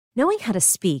Knowing how to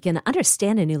speak and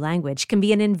understand a new language can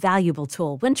be an invaluable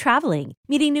tool when traveling,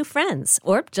 meeting new friends,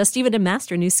 or just even to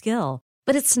master a new skill.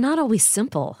 But it's not always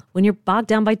simple when you're bogged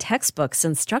down by textbooks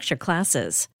and structured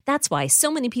classes. That's why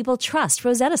so many people trust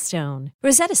Rosetta Stone.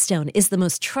 Rosetta Stone is the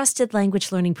most trusted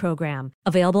language learning program,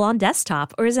 available on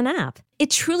desktop or as an app. It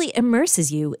truly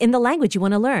immerses you in the language you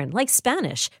want to learn, like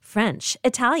Spanish, French,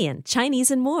 Italian,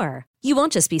 Chinese, and more. You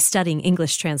won't just be studying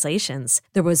English translations.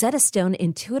 The Rosetta Stone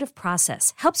intuitive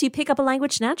process helps you pick up a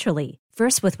language naturally,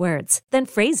 first with words, then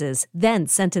phrases, then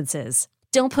sentences.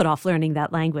 Don't put off learning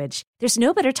that language. There's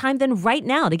no better time than right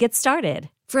now to get started.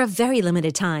 For a very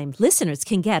limited time, listeners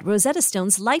can get Rosetta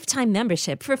Stone's lifetime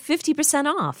membership for 50%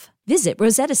 off. Visit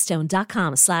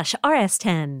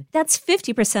rosettastone.com/rs10. That's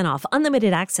 50% off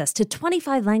unlimited access to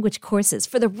 25 language courses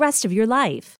for the rest of your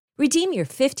life. Redeem your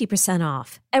 50%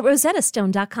 off at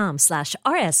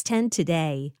rosettastone.com/rs10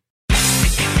 today.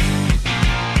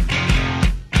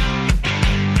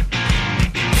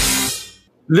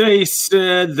 They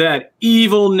said that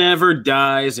evil never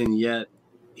dies, and yet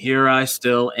here I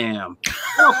still am.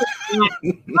 Welcome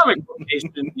to Comic Book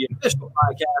Nation, the official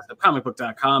podcast of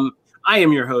comicbook.com. I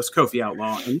am your host, Kofi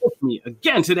Outlaw, and with me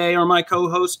again today are my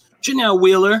co-hosts, Janelle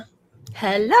Wheeler.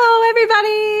 Hello,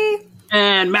 everybody.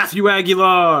 And Matthew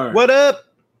Aguilar. What up?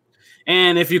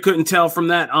 And if you couldn't tell from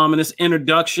that ominous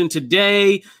introduction,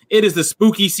 today it is the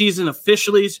spooky season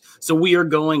officially, so we are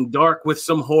going dark with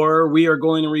some horror. We are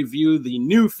going to review the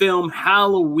new film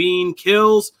Halloween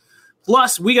Kills.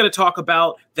 Plus, we got to talk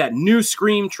about that new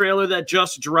Scream trailer that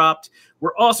just dropped.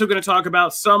 We're also going to talk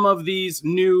about some of these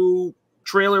new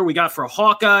trailer we got for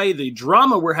Hawkeye, the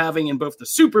drama we're having in both the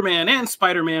Superman and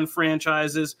Spider-Man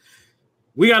franchises.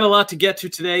 We got a lot to get to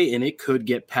today, and it could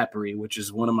get peppery, which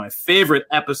is one of my favorite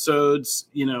episodes,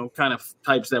 kind of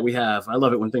types that we have. I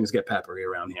love it when things get peppery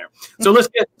around here. So let's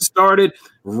get started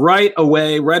right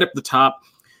away, right up the top.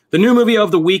 The new movie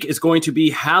of the week is going to be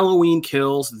Halloween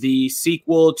Kills, the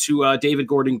sequel to David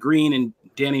Gordon Green and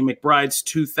Danny McBride's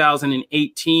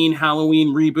 2018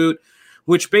 Halloween reboot,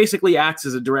 which basically acts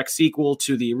as a direct sequel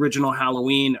to the original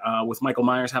Halloween, with Michael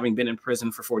Myers having been in prison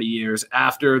for 40 years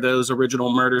after those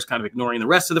original murders, kind of ignoring the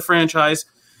rest of the franchise.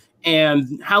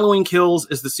 And Halloween Kills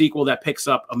is the sequel that picks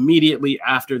up immediately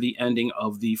after the ending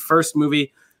of the first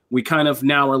movie. We kind of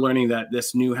now are learning that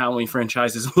this new Halloween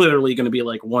franchise is literally going to be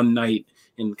like one night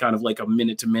in kind of like a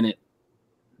minute-to-minute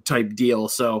type deal.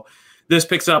 So this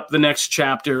picks up the next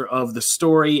chapter of the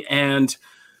story. And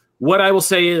what I will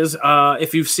say is,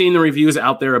 if you've seen the reviews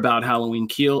out there about Halloween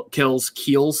Kills,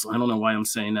 I don't know why I'm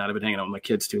saying that. I've been hanging out with my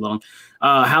kids too long.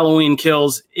 Halloween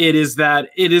Kills, it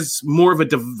is more of a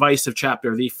divisive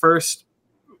chapter. The first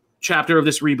chapter of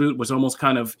this reboot was almost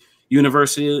kind of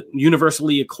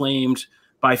universally acclaimed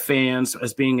by fans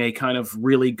as being a kind of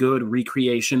really good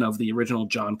recreation of the original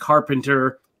John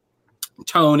Carpenter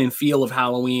tone and feel of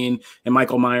Halloween, and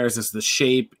Michael Myers as the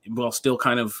shape, while still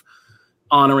kind of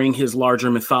honoring his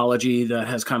larger mythology that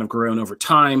has kind of grown over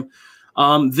time.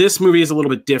 This movie is a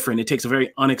little bit different. It takes a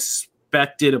very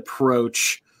unexpected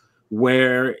approach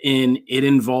wherein it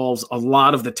involves a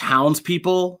lot of the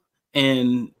townspeople,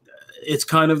 and it's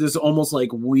kind of this almost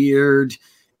like weird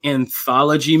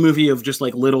anthology movie of just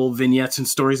like little vignettes and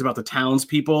stories about the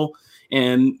townspeople.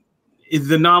 And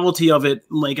the novelty of it,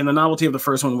 like, and the novelty of the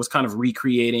first one was kind of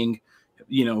recreating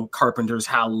Carpenter's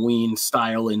Halloween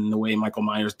style in the way Michael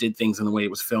Myers did things and the way it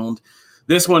was filmed.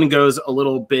 This one goes a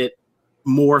little bit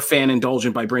more fan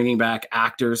indulgent by bringing back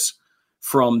actors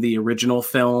from the original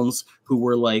films who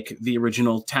were like the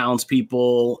original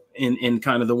townspeople and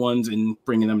kind of the ones, and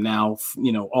bringing them now,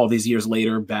 all these years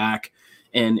later back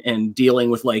and dealing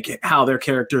with like how their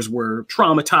characters were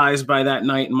traumatized by that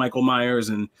night in Michael Myers,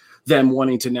 and them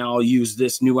wanting to now use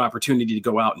this new opportunity to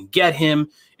go out and get him.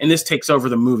 And this takes over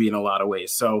the movie in a lot of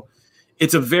ways. So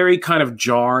it's a very kind of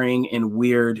jarring and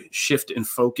weird shift in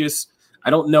focus. I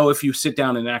don't know if you sit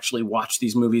down and actually watch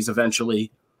these movies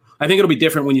eventually. I think it'll be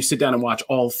different when you sit down and watch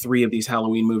all three of these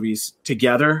Halloween movies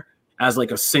together as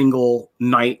like a single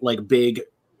night, like big,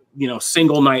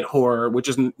 single night horror, which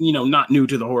is, not new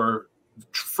to the horror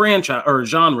franchise or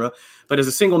genre, but as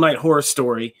a single night horror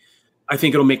story. I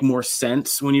think it'll make more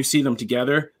sense when you see them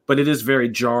together, but it is very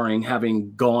jarring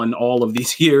having gone all of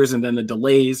these years and then the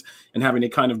delays and having to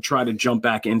kind of try to jump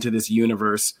back into this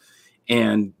universe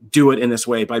and do it in this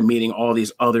way by meeting all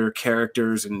these other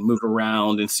characters and move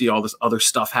around and see all this other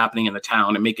stuff happening in the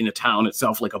town and making the town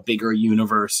itself like a bigger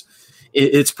universe.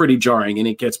 It's pretty jarring, and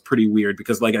it gets pretty weird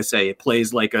because, like I say, it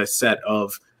plays like a set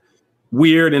of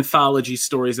weird anthology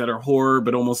stories that are horror,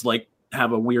 but almost like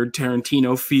have a weird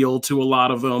Tarantino feel to a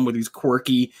lot of them with these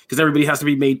quirky, because everybody has to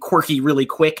be made quirky really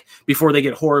quick before they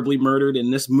get horribly murdered.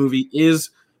 And this movie is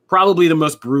probably the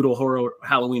most brutal horror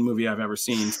Halloween movie I've ever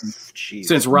seen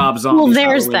since Rob Zombie's Well,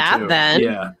 there's Halloween that 2. then.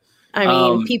 Yeah. I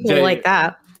mean, people like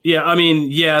that. Yeah, I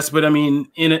mean, yes, but I mean,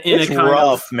 it's kind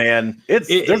rough, of, man. There's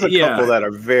a couple that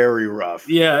are very rough.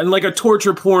 Yeah, and like a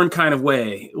torture porn kind of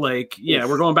way. Like, yeah,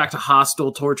 we're going back to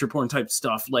Hostel torture porn type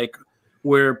stuff. Like,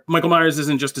 where Michael Myers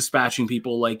isn't just dispatching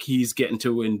people, like he's getting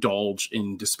to indulge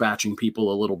in dispatching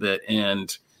people a little bit,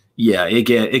 and yeah, it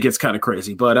gets kind of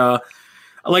crazy. But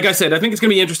like I said, I think it's gonna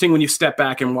be interesting when you step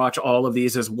back and watch all of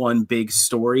these as one big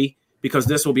story. Because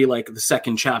this will be like the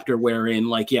second chapter wherein,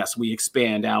 like, yes, we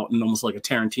expand out in almost like a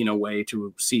Tarantino way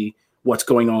to see what's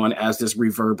going on as this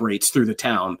reverberates through the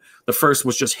town. The first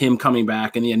was just him coming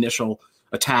back and the initial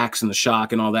attacks and the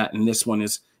shock and all that. And this one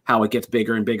is how it gets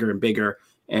bigger and bigger and bigger.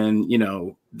 And,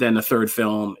 then the third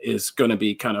film is going to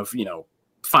be kind of,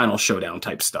 final showdown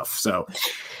type stuff. So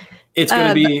it's going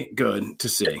to be good to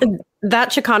see. That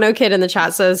Chicano kid in the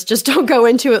chat says, just don't go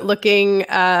into it looking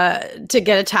to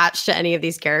get attached to any of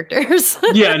these characters.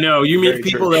 Yeah, no, you meet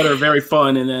people that are very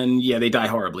fun and then, they die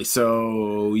horribly.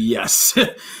 So, yes,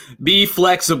 be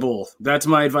flexible. That's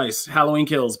my advice. Halloween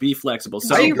Kills, be flexible.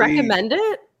 So, do you recommend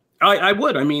it? I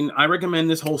would. I mean, I recommend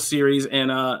this whole series.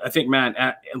 And I think Matt,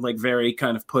 very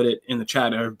kind of put it in the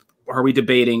chat. Are we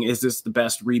debating, is this the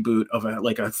best reboot of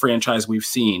a franchise we've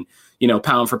seen,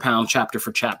 pound for pound, chapter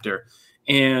for chapter?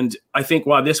 And I think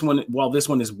while this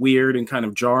one is weird and kind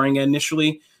of jarring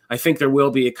initially, I think there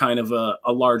will be a kind of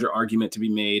a larger argument to be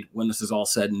made when this is all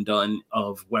said and done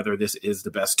of whether this is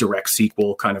the best direct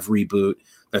sequel kind of reboot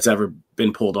that's ever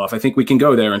been pulled off. I think we can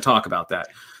go there and talk about that.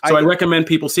 So I recommend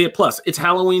people see it. Plus, it's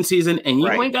Halloween season and you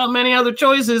ain't got many other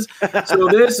choices. So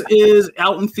this is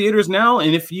out in theaters now.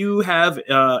 And if you have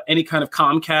any kind of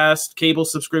Comcast cable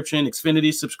subscription,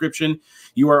 Xfinity subscription,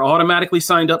 you are automatically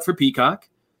signed up for Peacock.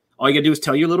 All you got to do is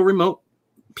tell your little remote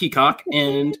Peacock,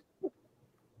 and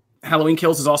Halloween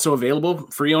Kills is also available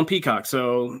free on Peacock.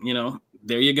 So,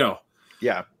 there you go.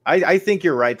 Yeah, I think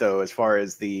you're right, though, as far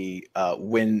as the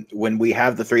when we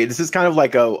have the three. This is kind of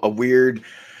like a weird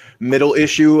middle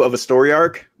issue of a story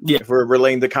arc if we're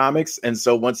relaying the comics. And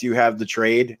so once you have the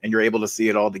trade and you're able to see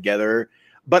it all together.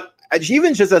 But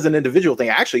even just as an individual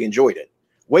thing, I actually enjoyed it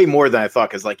way more than I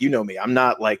thought. Because, me, I'm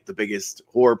not like the biggest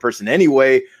horror person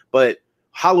anyway, but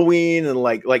Halloween and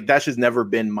like that's just never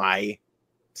been my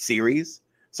series,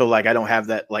 so I don't have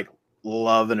that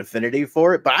love and affinity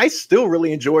for it, but I still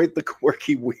really enjoyed the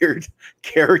quirky weird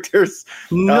characters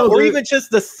or even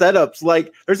just the setups.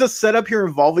 There's a setup here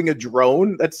involving a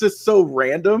drone that's just so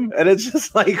random, and it's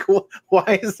just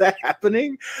why is that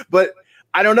happening? But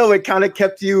I don't know. It kind of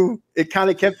kept you in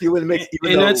the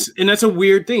mix. And that's a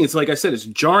weird thing. It's like I said, it's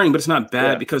jarring, but it's not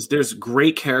bad because there's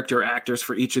great character actors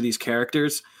for each of these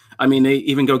characters. I mean, they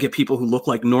even go get people who look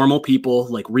like normal people,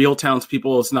 like real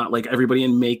townspeople. It's not like everybody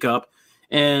in makeup.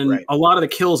 And a lot of the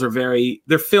kills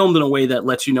they're filmed in a way that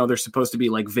lets you know they're supposed to be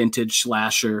like vintage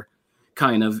slasher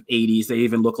kind of 80s. They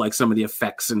even look like some of the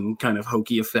effects and kind of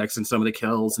hokey effects and some of the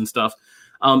kills and stuff.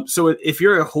 So if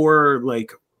you're a horror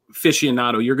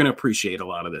aficionado, you're going to appreciate a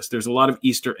lot of this. There's a lot of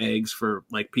Easter eggs for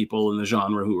people in the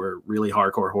genre who are really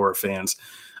hardcore horror fans.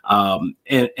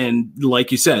 And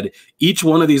like you said, each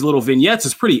one of these little vignettes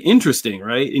is pretty interesting,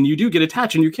 right? And you do get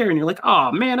attached and you care, and you're like,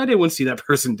 oh man, I didn't want to see that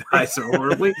person die so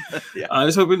horribly. I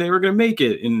was hoping they were going to make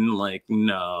it, and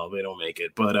no, they don't make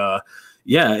it. But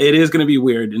it is going to be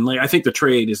weird. And I think the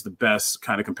trade is the best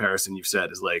kind of comparison you've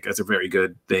said. Is that's a very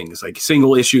good thing. It's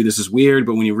single issue, this is weird,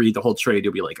 but when you read the whole trade,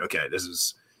 you'll be like, okay,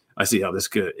 I see how this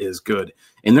is good.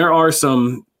 And there are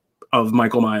some of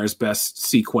Michael Myers' best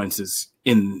sequences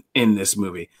in this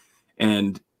movie.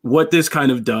 And what this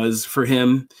kind of does for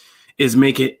him is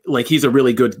make it he's a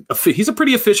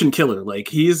pretty efficient killer.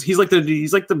 He's like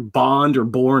the Bond or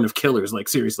Bourne of killers.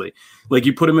 Seriously,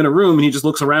 you put him in a room and he just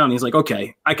looks around and he's like,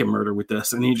 okay, I can murder with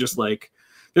this. And he just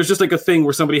there's just a thing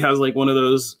where somebody has one of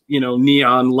those,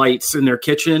 neon lights in their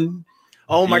kitchen.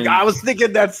 Oh my God, I was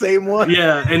thinking that same one.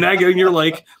 Yeah, and you're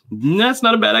like, that's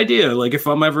not a bad idea. If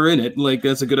I'm ever in it,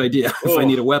 that's a good idea. If I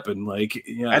need a weapon, I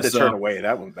had to turn away.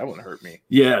 That one hurt me.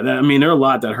 Yeah, there are a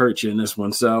lot that hurt you in this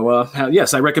one. So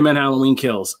yes, I recommend Halloween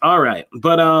Kills. All right,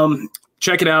 but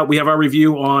check it out. We have our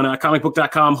review on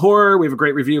comicbook.com horror. We have a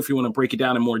great review if you want to break it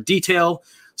down in more detail.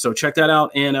 So check that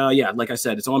out. And like I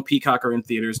said, it's on Peacock or in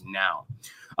theaters now.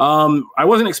 I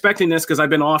wasn't expecting this because I've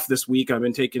been off this week. I've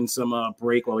been taking some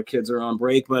break while the kids are on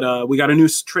break, but we got a new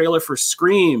trailer for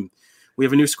Scream. We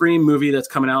have a new Scream movie that's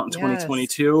coming out in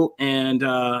 2022. And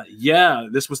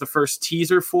this was the first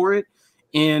teaser for it.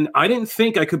 And I didn't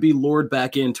think I could be lured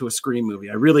back into a Scream movie.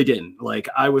 I really didn't. Like,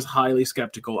 I was highly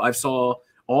skeptical. I saw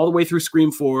all the way through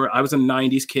Scream 4. I was a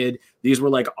 90s kid. These were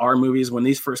like our movies. When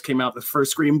these first came out, the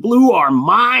first Scream blew our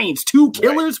minds. 2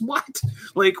 killers? Right. What?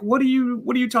 Like, what are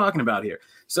you talking about here?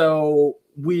 So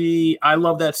I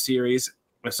love that series.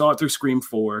 I saw it through Scream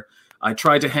 4. I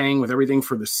tried to hang with everything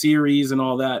for the series and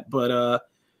all that, but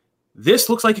this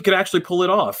looks like it could actually pull it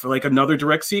off, like another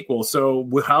direct sequel. So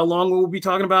how long will we be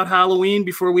talking about Halloween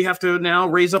before we have to now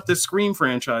raise up this Scream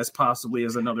franchise possibly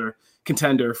as another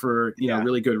contender for, you know,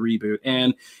 really good reboot?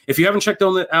 And if you haven't checked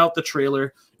out the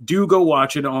trailer, do go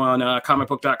watch it on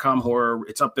comicbook.com horror.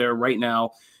 It's up there right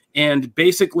now. And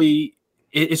basically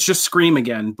it's just Scream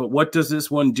again. But what does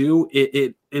this one do?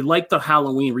 It like the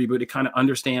Halloween reboot, it kind of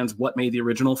understands what made the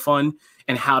original fun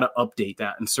and how to update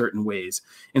that in certain ways.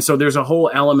 And so there's a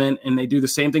whole element, and they do the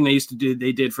same thing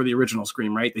they did for the original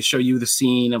Scream, right? They show you the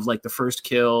scene of like the first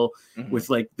kill with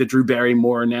like the Drew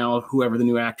Barrymore, now whoever the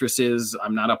new actress is.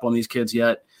 I'm not up on these kids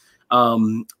yet.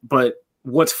 But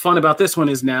what's fun about this one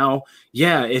is now,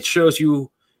 it shows you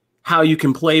how you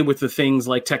can play with the things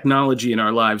like technology in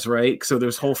our lives, right? So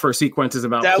there's whole first sequences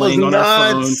about playing on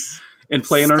our phone and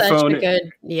playing our phone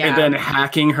and then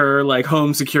hacking her like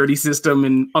home security system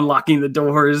and unlocking the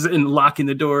doors and locking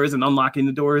the doors and unlocking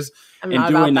the doors and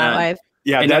doing that. Life.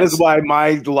 Yeah, and that is why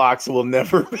my locks will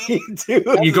never be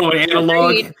You go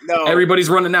analog. No.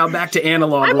 Everybody's running now back to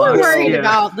analog. I'm more worried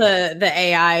about the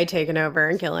AI taking over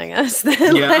and killing us.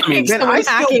 I mean, then I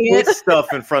still put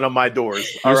stuff in front of my doors.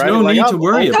 There's no need to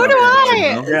worry about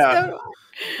it. Yeah.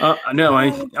 No,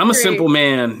 I'm a simple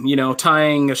man, you know,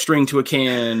 tying a string to a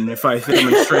can if I think I'm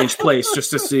in a strange place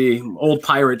just to see old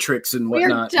pirate tricks and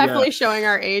whatnot. We're definitely showing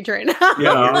our age right now.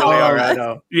 Yeah, I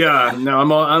know. Yeah, no,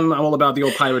 I'm all about the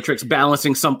old pirate tricks,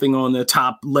 balancing something on the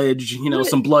top ledge, you know,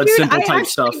 some blood simple type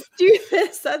stuff. Do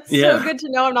this. That's so good to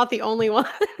know I'm not the only one.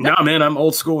 No, man, I'm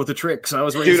old school with the tricks. I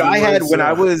was raised. Dude, when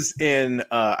I was in,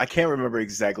 I can't remember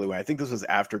exactly when. I think this was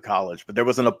after college, but there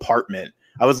was an apartment.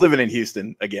 I was living in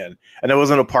Houston again, and there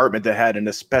was an apartment that had an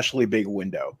especially big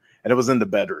window, and it was in the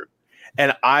bedroom.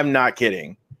 And I'm not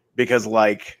kidding, because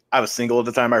like I was single at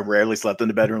the time. I rarely slept in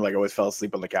the bedroom. Like I always fell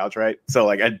asleep on the couch, right? So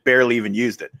like I barely even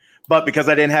used it. But because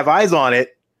I didn't have eyes on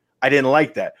it, I didn't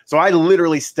like that. So I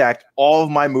literally stacked all of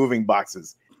my moving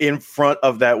boxes in front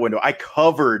of that window. I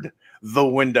covered the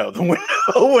window. The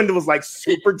window was like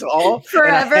super tall.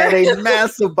 Forever. And I had a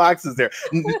massive boxes there.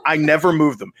 I never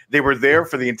moved them. They were there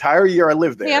for the entire year I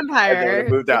lived there. Vampire.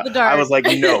 Moved out. I was like,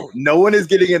 no one is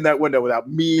getting in that window without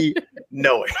me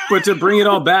knowing. But to bring it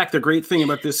all back, the great thing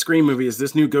about this Scream movie is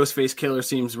this new Ghostface killer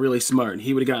seems really smart.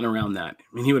 He would have gotten around that.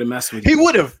 I mean, he would have messed with you. He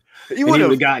would have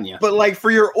gotten you. But like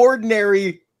for your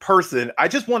ordinary person, I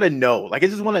just want to know. Like I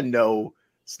just want to know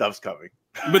stuff's coming.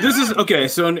 But this is okay.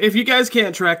 So if you guys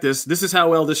can't track this is how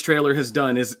well this trailer has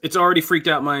done. It's already freaked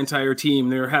out my entire team.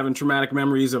 They're having traumatic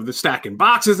memories of the stacking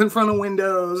boxes in front of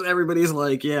windows. Everybody's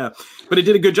like, yeah, but it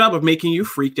did a good job of making you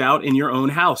freaked out in your own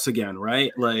house again,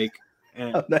 right? Like,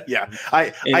 in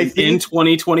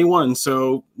 2021.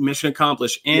 So mission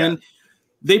accomplished. And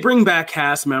they bring back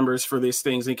cast members for these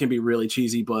things. It can be really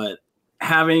cheesy, but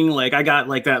having like I got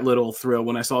like that little thrill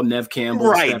when I saw Nev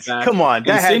Campbell step back. Come on,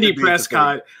 and Cindy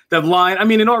Prescott, that line. I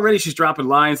mean, and already she's dropping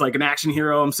lines like an action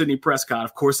hero. I'm Cindy Prescott.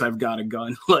 Of course, I've got a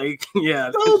gun. Like,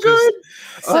 yeah, so good.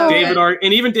 David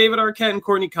and even David Arquette and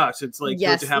Courtney Cox. It's like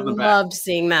good to have them back. Loved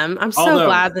seeing them. I'm so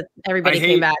glad that everybody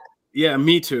came back. Yeah,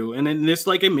 me too. And then this,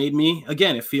 like, it made me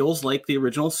again. It feels like the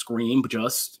original Scream,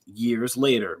 just years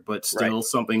later, but still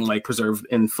something like preserved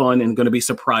and fun and going to be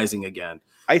surprising again.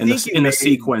 I think the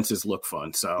sequences look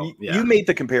fun. So you made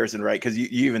the comparison, right? Because you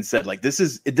even said like this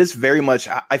very much.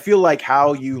 I feel like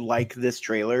how you like this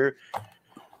trailer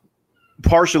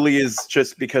partially is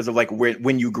just because of like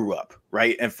when you grew up,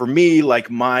 right? And for me, like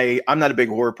I'm not a big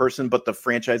horror person, but the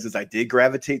franchises I did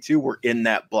gravitate to were in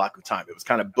that block of time. It was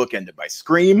kind of bookended by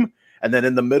Scream, and then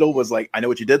in the middle was like I Know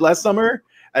What You Did Last Summer.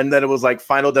 And then it was like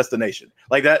Final Destination,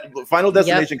 like that. Final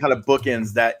Destination kind of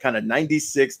bookends that kind of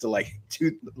 96 to like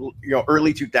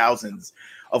early 2000s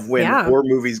of when horror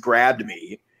movies grabbed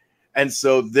me. And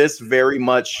so this very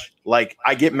much like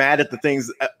I get mad at the things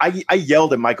I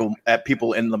yelled at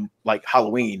people in the like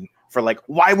Halloween for like,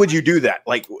 why would you do that?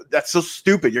 Like, that's so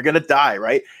stupid. You're going to die.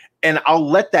 Right. And I'll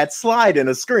let that slide in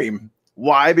a Scream.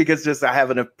 Why? Because just I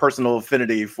have a personal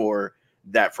affinity for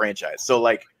that franchise. So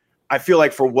like, I feel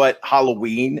like for what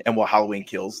Halloween and what Halloween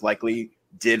Kills likely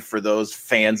did for those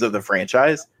fans of the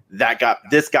franchise,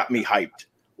 this got me hyped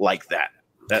like that.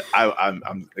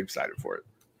 I'm excited for it.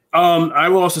 I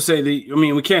will also say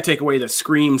we can't take away that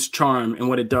Scream's charm, and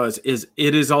what it does is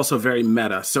it is also very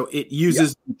meta. So it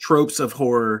uses tropes of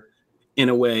horror in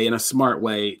a smart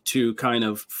way to kind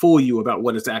of fool you about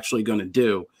what it's actually going to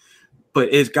do.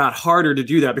 But it got harder to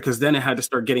do that because then it had to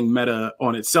start getting meta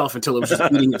on itself until it was just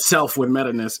eating itself with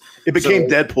meta-ness. It became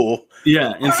Deadpool.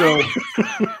 Yeah. And so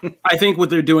I think what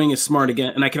they're doing is smart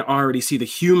again. And I can already see the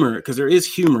humor, because there is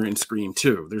humor in Scream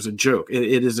too. There's a joke.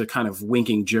 It is a kind of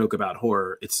winking joke about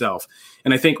horror itself.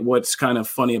 And I think what's kind of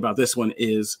funny about this one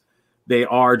is they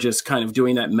are just kind of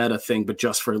doing that meta thing, but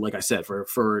just for, like I said,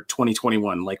 for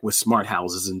 2021, like with smart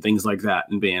houses and things like that,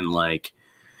 and being like,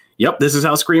 yep, this is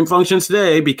how Scream functions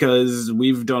today because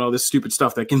we've done all this stupid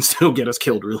stuff that can still get us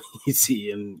killed really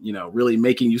easy, and really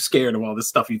making you scared of all this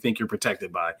stuff you think you're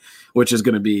protected by, which is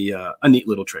going to be a neat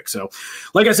little trick. So,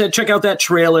 like I said, check out that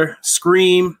trailer,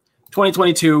 Scream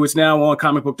 2022. It's now on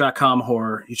comicbook.com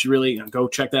horror. You should really go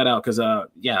check that out because,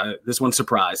 this one's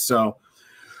surprise. So,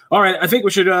 all right, I think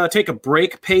we should take a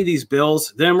break, pay these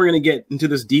bills. Then we're going to get into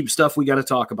this deep stuff we got to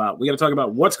talk about. We got to talk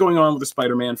about what's going on with the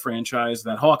Spider-Man franchise,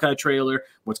 that Hawkeye trailer,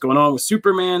 what's going on with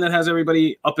Superman that has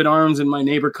everybody up in arms, and my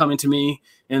neighbor coming to me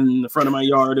in the front of my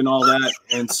yard and all that.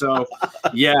 And so,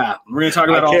 we're going to talk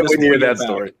about all this. I can't wait to hear that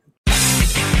story.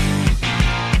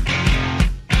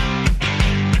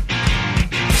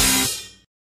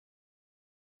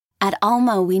 At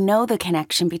Alma, we know the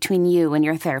connection between you and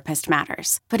your therapist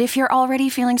matters. But if you're already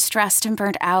feeling stressed and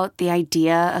burnt out, the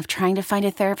idea of trying to find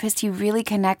a therapist you really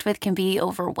connect with can be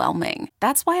overwhelming.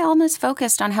 That's why Alma's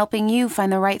focused on helping you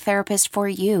find the right therapist for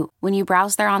you. When you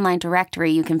browse their online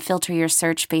directory, you can filter your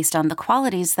search based on the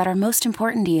qualities that are most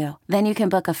important to you. Then you can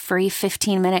book a free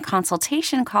 15-minute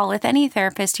consultation call with any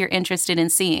therapist you're interested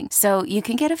in seeing, so you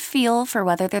can get a feel for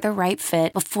whether they're the right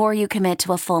fit before you commit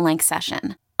to a full-length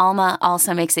session. Alma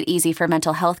also makes it easy for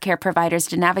mental health care providers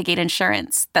to navigate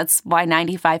insurance. That's why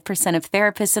 95% of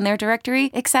therapists in their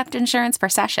directory accept insurance for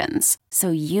sessions.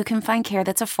 So you can find care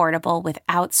that's affordable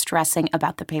without stressing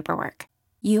about the paperwork.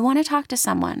 You want to talk to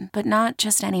someone, but not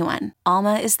just anyone.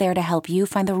 Alma is there to help you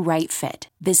find the right fit.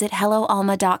 Visit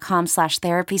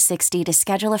helloalma.com/therapy60 to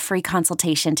schedule a free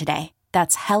consultation today.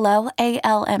 That's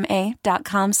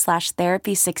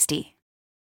helloalma.com/therapy60.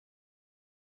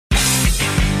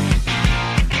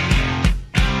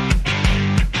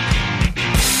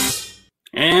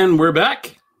 And we're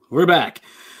back.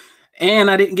 And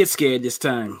I didn't get scared this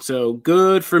time, so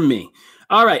good for me.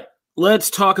 All right, let's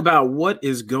talk about what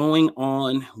is going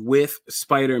on with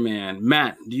Spider-Man.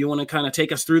 Matt, do you want to kind of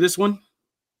take us through this one?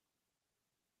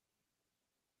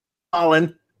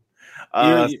 Holland.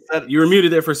 You were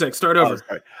muted there for a sec. Start over.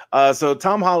 So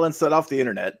Tom Holland set off the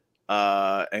internet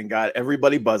and got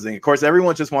everybody buzzing. Of course,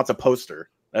 everyone just wants a poster.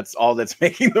 That's all that's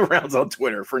making the rounds on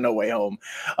Twitter for No Way Home.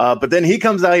 But then he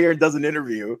comes out here and does an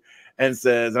interview and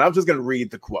says, and I'm just going to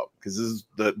read the quote because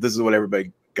this is what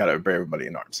everybody got everybody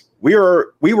in arms. We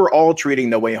were all treating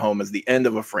No Way Home as the end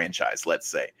of a franchise, let's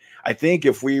say. I think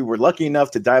if we were lucky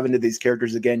enough to dive into these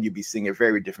characters again, you'd be seeing a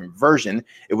very different version.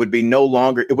 It would no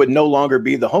longer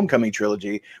be the Homecoming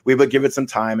trilogy. We would give it some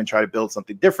time and try to build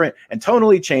something different and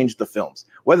tonally change the films.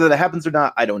 Whether that happens or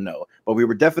not, I don't know. But we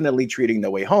were definitely treating No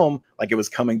Way Home like it was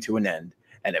coming to an end,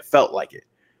 and it felt like it,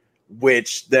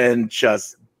 which then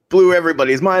just blew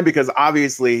everybody's mind because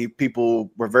obviously people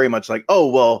were very much like, oh,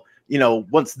 well,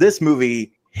 once this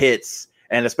movie hits,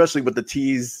 and especially with the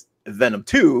tease Venom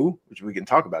 2, which we can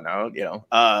talk about now,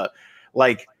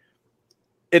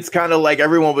 it's kind of like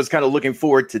everyone was kind of looking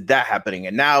forward to that happening.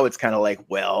 And now it's kind of like,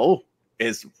 well,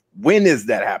 when is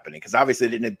that happening? Because obviously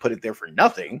they didn't put it there for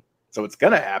nothing. So it's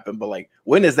going to happen. But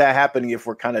when is that happening if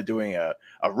we're kind of doing a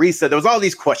reset? There was all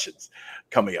these questions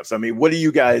coming up. So, what do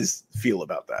you guys feel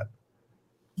about that?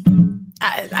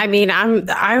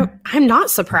 I'm not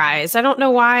surprised. I don't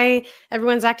know why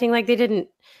everyone's acting like they didn't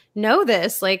know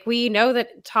this. We know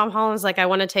that Tom Holland's I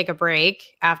want to take a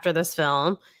break after this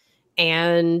film.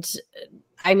 And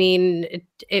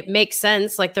it makes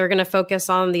sense. They're going to focus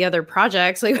on the other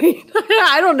projects.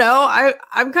 I don't know.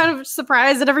 I'm kind of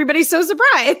surprised that everybody's so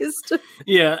surprised.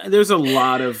 Yeah. There's a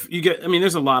lot of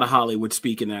Hollywood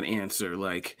speak in that answer.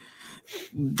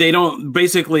 They don't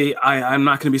basically, I'm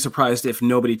not going to be surprised if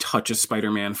nobody touches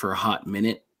Spider-Man for a hot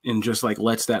minute and just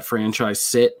lets that franchise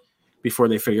sit before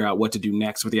they figure out what to do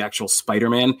next with the actual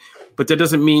Spider-Man. But that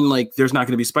doesn't mean there's not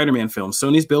going to be Spider-Man films.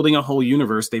 Sony's building a whole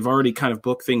universe. They've already kind of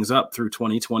booked things up through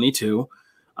 2022.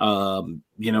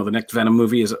 The next Venom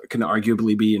movie can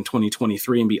arguably be in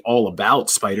 2023 and be all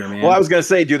about Spider-Man. Well, I was going to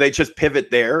say, do they just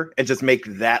pivot there and just make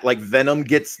that Venom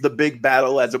gets the big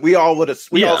battle we all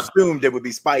assumed it would be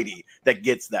Spidey that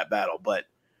gets that battle, but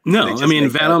No, I mean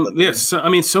Venom. Yes, I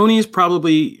mean Sony's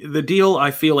probably the deal. I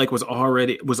feel like was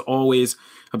always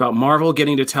about Marvel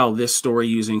getting to tell this story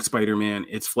using Spider-Man,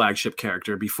 its flagship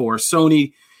character, before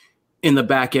Sony in the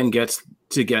back end gets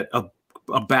to get a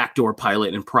backdoor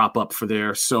pilot and prop up for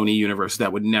their Sony universe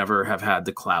that would never have had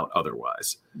the clout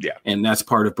otherwise. Yeah, and that's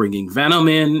part of bringing Venom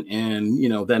in,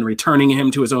 and then returning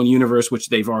him to his own universe, which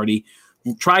they've already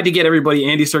tried to get everybody.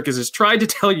 Andy Serkis has tried to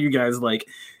tell you guys, like,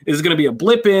 there's going to be a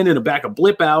blip in and a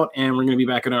blip out, and we're going to be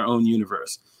back in our own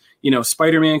universe.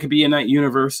 Spider-Man could be in that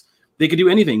universe. They could do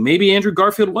anything. Maybe Andrew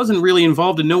Garfield wasn't really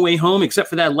involved in No Way Home, except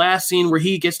for that last scene where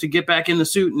he gets to get back in the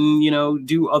suit and,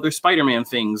 do other Spider-Man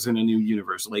things in a new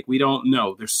universe. Like, we don't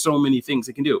know. There's so many things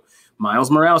they can do.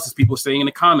 Miles Morales, as people are saying in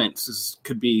the comments,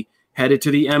 could be headed to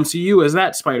the MCU as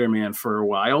that Spider-Man for a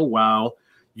while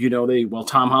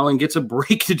Tom Holland gets a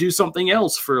break to do something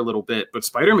else for a little bit, but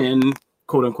Spider-Man,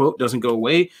 quote unquote, doesn't go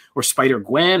away, or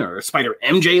Spider-Gwen or Spider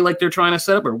MJ, like they're trying to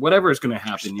set up, or whatever is going to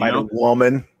happen.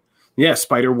 Spider-Woman. Yeah.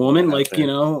 Spider-Woman, like,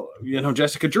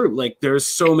 Jessica Drew, like there's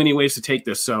so many ways to take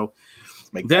this. So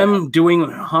them doing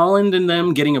Holland and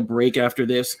them getting a break after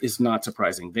this is not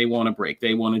surprising. They want a break.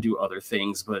 They want to do other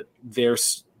things, but the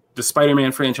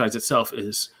Spider-Man franchise itself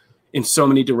is in so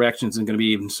many directions and going to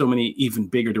be in so many even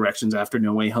bigger directions after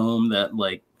No Way Home that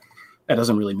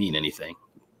doesn't really mean anything.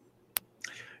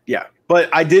 Yeah, but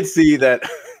I did see that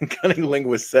Cunning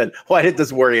Linguist said, why did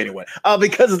this worry anyone?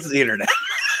 Because it's the internet.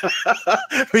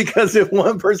 Because if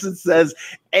one person says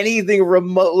anything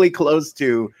remotely close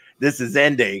to this is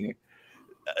ending,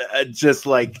 just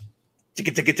like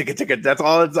ticket. That's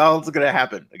all it's going to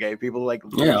happen. Okay, people like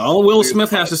all Will Smith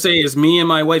has to say is me and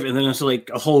my wife, and then it's like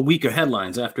a whole week of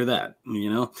headlines after that.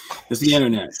 It's the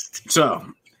internet. So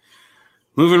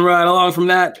moving right along from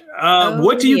that,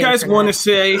 what do you guys want to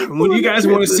say? What do you guys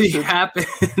want to see happen?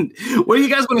 What do you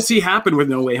guys want to see happen with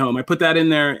No Way Home? I put that in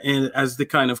there as the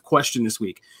kind of question this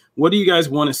week. What do you guys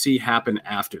want to see happen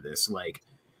after this? Like,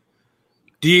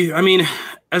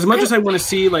 as much as I want to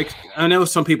see, like, I know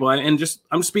some people,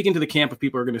 I'm speaking to the camp of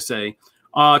people who are going to say,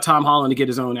 Tom Holland to get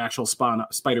his own actual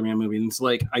Spider-Man movie. And it's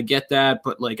like, I get that,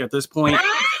 but like at this point,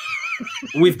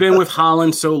 we've been with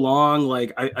Holland so long.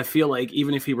 Like, I feel like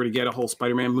even if he were to get a whole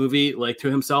Spider-Man movie, like to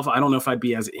himself, I don't know if I'd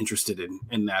be as interested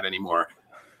in that anymore.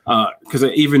 Because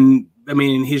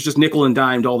he's just nickel and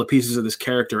dimed all the pieces of this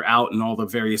character out and all the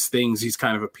various things he's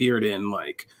kind of appeared in.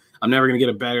 Like, I'm never going to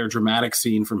get a better dramatic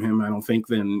scene from him, I don't think,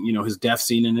 than, his death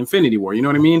scene in Infinity War. You know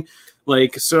what I mean?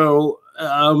 Like, so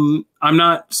I'm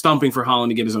not stumping for Holland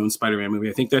to get his own Spider-Man movie.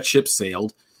 I think that ship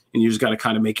sailed, and you just got to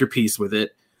kind of make your peace with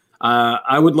it.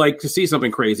 I would like to see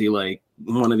something crazy like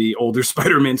one of the older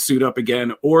Spider-Man suit up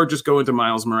again, or just go into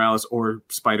Miles Morales or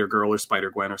Spider-Girl or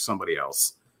Spider-Gwen or somebody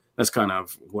else. That's kind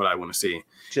of what I want to see.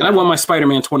 And I want my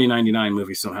Spider-Man 2099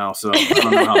 movie somehow, so I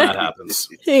don't know how that happens.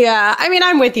 Yeah,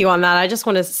 I'm with you on that. I just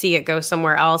want to see it go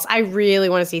somewhere else. I really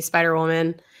want to see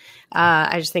Spider-Woman.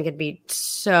 I just think it'd be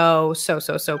so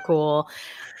cool.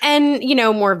 And,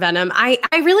 more Venom. I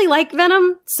really like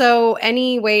Venom, so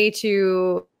any way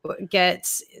to get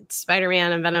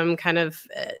Spider-Man and Venom kind of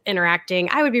interacting,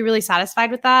 I would be really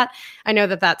satisfied with that. I know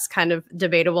that that's kind of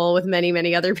debatable with many,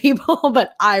 many other people,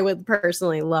 but I would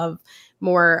personally love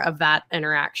more of that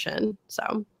interaction.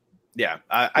 So, yeah,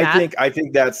 I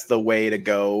think that's the way to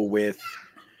go with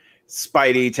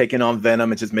Spidey taking on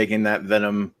Venom and just making that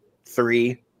Venom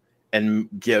 3 and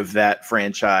give that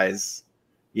franchise,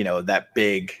 that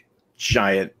big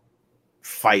giant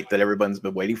fight that everyone's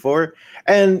been waiting for.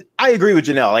 And I agree with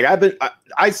Janelle. Like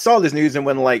I saw this news, and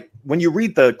when you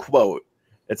read the quote,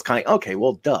 it's kind of okay,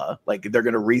 well, duh. Like, they're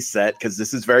going to reset because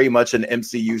this is very much an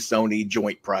MCU Sony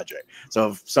joint project. So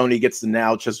if Sony gets to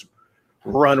now just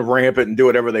run rampant and do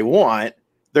whatever they want,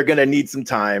 they're going to need some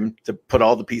time to put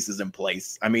all the pieces in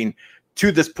place. I mean,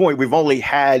 to this point, we've only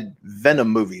had Venom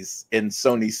movies in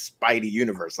Sony's Spidey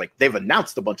universe. Like, they've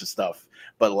announced a bunch of stuff,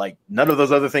 but like none of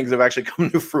those other things have actually come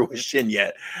to fruition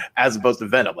yet, as opposed to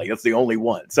Venom. Like, that's the only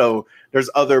one. So there's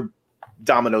other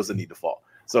dominoes that need to fall.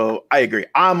 So I agree.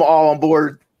 I'm all on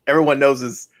board. Everyone knows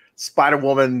is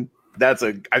Spider-Woman. I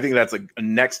think that's a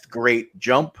next great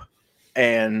jump.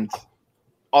 And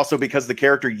also because the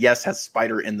character, yes, has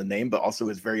Spider in the name, but also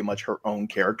is very much her own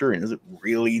character and isn't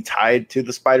really tied to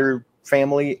the Spider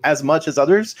family as much as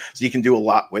others. So you can do a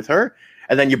lot with her.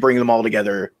 And then you bring them all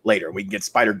together later. We can get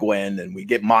Spider-Gwen and we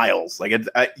get Miles. Like,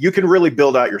 you can really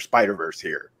build out your Spider-Verse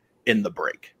here in the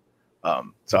break.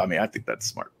 So, I think that's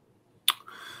smart.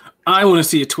 I want to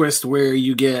see a twist where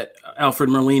you get Alfred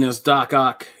Molina's Doc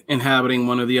Ock inhabiting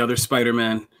one of the other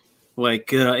Spider-Men,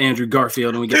 like Andrew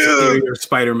Garfield, and we get Superior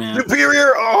Spider-Man.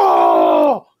 Superior!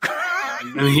 Oh!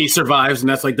 And he survives, and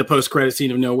that's like the post-credit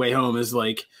scene of No Way Home is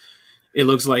like, it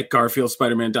looks like Garfield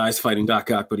Spider-Man dies fighting Doc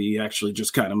Ock, but he actually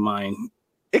just kind of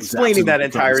explaining that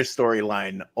entire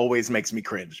storyline always makes me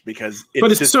cringe because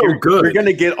it's just so good. You're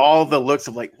gonna get all the looks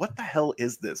of like, what the hell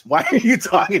is this? Why are you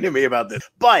talking to me about this?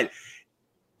 But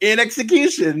in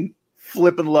execution,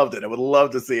 flipping loved it. I would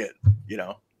love to see it, you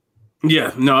know.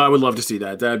 Yeah, no, I would love to see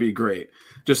that. That'd be great.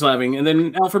 Just having, and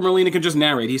then Alfred Molina can just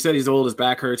narrate. He said he's old, his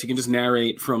back hurts. He can just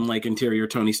narrate from like interior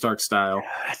Tony Stark style.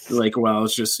 Yes. Like, well,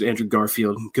 it's just Andrew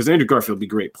Garfield, because Andrew Garfield would be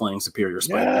great playing Superior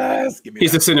Spider-Man. Yes,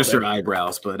 he's the sinister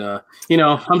eyebrows, but you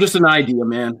know, I'm just an idea,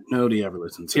 man. Nobody ever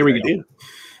listens. Here we go.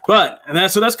 But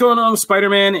that's going on with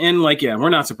Spider-Man, and like, yeah, we're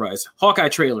not surprised. Hawkeye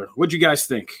trailer. What'd you guys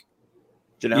think?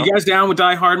 You guys down with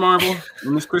Die Hard Marvel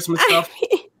and this Christmas stuff?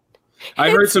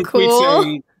 I heard some tweets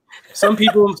saying. Some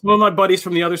of my buddies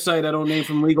from the other side, I don't name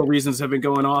from legal reasons, have been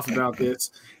going off about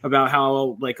this, about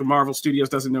how like Marvel Studios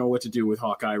doesn't know what to do with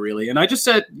Hawkeye, really. And I just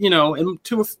said, you know, and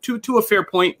to a fair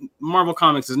point, Marvel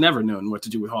Comics has never known what to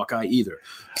do with Hawkeye either.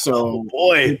 So,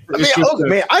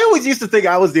 man, I always used to think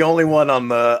I was the only one on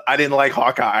the I didn't like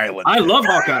Hawkeye Island. I love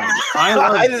Hawkeye.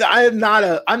 I'm not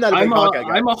a big Hawkeye guy.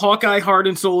 I'm a Hawkeye heart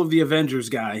and soul of the Avengers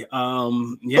guy.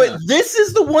 Yeah. But this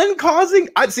is the one causing.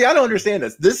 I don't understand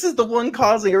this. This is the one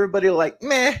causing everybody like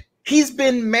meh. He's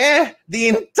been meh the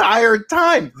entire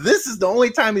time. This is the only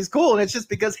time he's cool, and it's just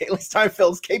because Haley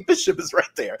Steinfeld's Kate Bishop is right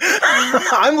there.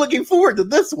 I'm looking forward to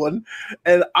this one,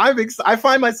 and I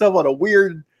find myself on a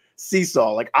weird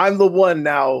seesaw. Like I'm the one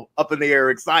now up in the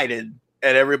air excited,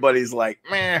 and everybody's like,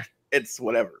 meh, it's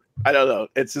whatever. I don't know.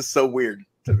 It's just so weird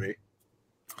to me.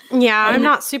 Yeah, I'm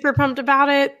not super pumped about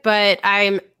it, but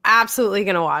I'm absolutely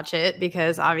gonna watch it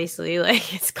because obviously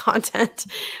like it's content.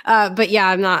 But yeah,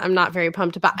 I'm not very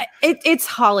pumped about it. It's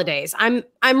holidays. I'm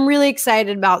really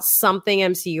excited about something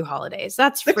MCU holidays.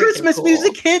 That's the Christmas cool.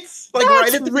 music hits. Like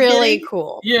that's right at the really beginning.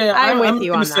 Cool. Yeah, I'm with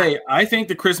you on that. I think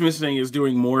the Christmas thing is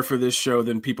doing more for this show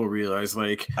than people realize.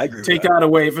 Like, I agree take that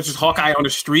away. If it's just Hawkeye on the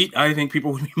street, I think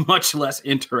people would be much less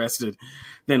interested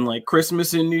than like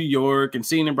Christmas in New York and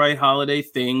seeing the bright holiday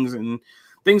things and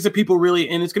things that people really,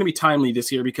 and it's going to be timely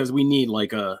this year because we need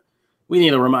a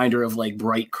reminder of like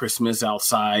bright Christmas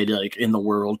outside, like in the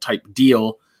world type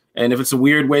deal. And if it's a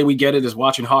weird way we get it is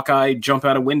watching Hawkeye jump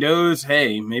out of windows,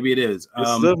 hey, maybe it is.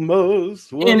 It's the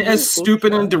most and as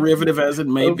stupid and derivative as it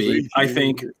may be, I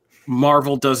think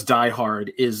Marvel does Die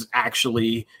Hard is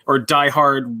actually, or Die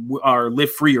Hard, or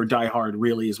Live Free or Die Hard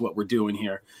really is what we're doing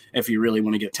here. If you really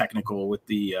want to get technical with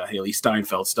the Haley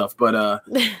Steinfeld stuff. But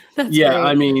yeah, great.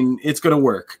 I mean, it's going to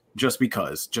work just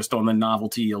because, just on the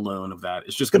novelty alone of that.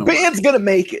 It's just going to work. The band's going to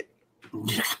make it.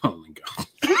 Yeah, oh my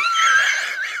God.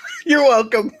 You're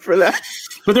welcome for that.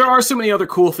 But there are so many other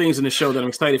cool things in the show that I'm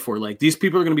excited for. Like these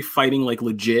people are going to be fighting like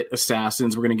legit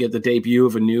assassins. We're going to get the debut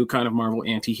of a new kind of Marvel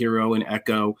anti-hero in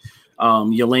Echo.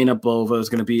 Yelena Bova is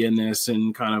going to be in this,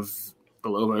 and kind of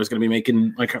Belova is going to be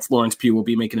making, like Florence Pugh will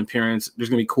be making an appearance. There's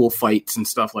going to be cool fights and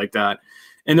stuff like that.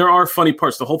 And there are funny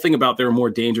parts. The whole thing about there are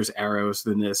more dangerous arrows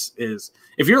than this is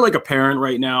if you're like a parent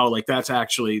right now, like that's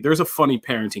actually, there's a funny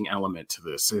parenting element to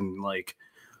this. And like,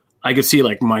 I could see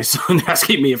like my son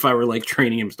asking me if I were like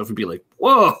training him stuff and be like,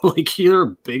 whoa, like here are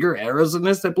bigger arrows in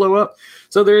this that blow up.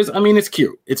 So it's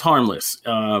cute. It's harmless.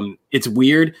 It's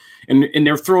weird. And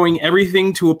they're throwing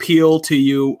everything to appeal to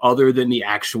you other than the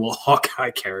actual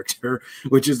Hawkeye character,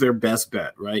 which is their best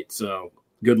bet, right? So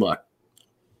good luck.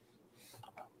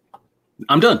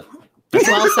 I'm done. That's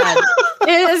well said.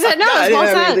 Is it? No, I it's didn't well have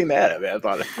said. anything to add. I mean, I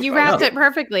thought you wrapped it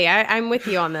perfectly. I'm with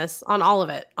you on this, on all of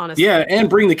it, honestly. Yeah, and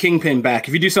bring the Kingpin back.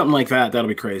 If you do something like that, that'll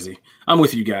be crazy. I'm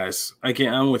with you guys.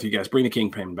 I'm with you guys. Bring the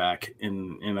Kingpin back,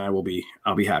 and I'll be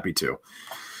happy to.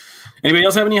 Anybody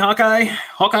else have any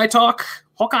Hawkeye talk?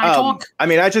 Hawkeye talk? I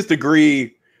mean, I just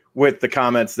agree with the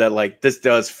comments that like this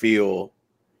does feel.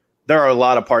 There are a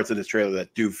lot of parts of this trailer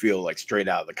that do feel like straight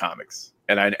out of the comics,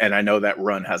 and I know that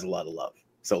run has a lot of love.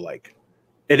 So like.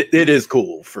 It is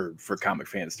cool for comic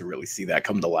fans to really see that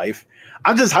come to life.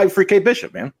 I'm just hyped for Kate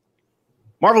Bishop, man.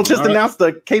 Marvel just announced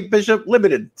the Kate Bishop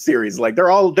limited series. Like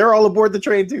they're all aboard the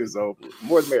train too. So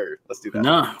more than merrier. Let's do that.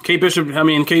 No, Kate Bishop. I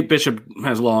mean, Kate Bishop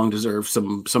has long deserved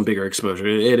some bigger exposure.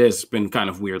 It has been kind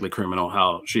of weirdly criminal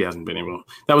how she hasn't been able.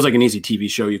 That was like an easy TV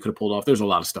show you could have pulled off. There's a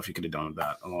lot of stuff you could have done with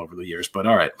that all over the years. But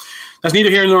all right, that's neither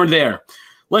here nor there.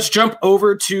 Let's jump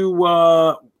over to.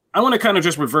 I want to kind of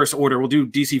just reverse order. We'll do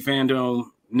DC Fandom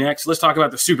next. Let's talk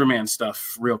about the Superman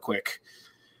stuff real quick.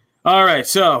 All right,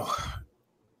 so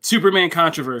Superman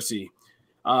controversy.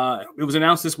 It was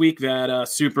announced this week that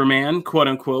Superman, quote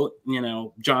unquote,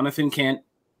 Jonathan Kent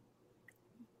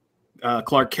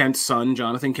Clark Kent's son,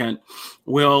 Jonathan Kent,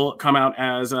 will come out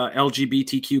as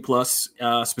LGBTQ plus.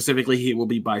 Specifically, he will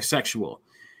be bisexual.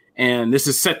 And this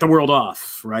has set the world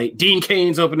off, right? Dean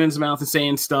Cain's opening his mouth and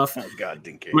saying stuff. Oh, God,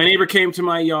 Dean Cain. My neighbor came to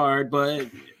my yard, but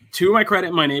to my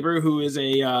credit, my neighbor, who is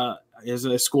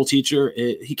a school teacher,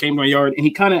 he came to my yard and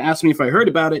he kind of asked me if I heard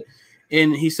about it.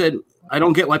 And he said, I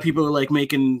don't get why people are like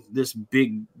making this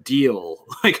big deal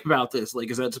like about this. Like,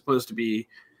 is that supposed to be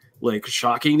like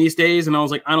shocking these days? And I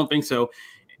was like, I don't think so.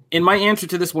 And my answer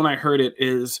to this when I heard it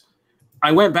is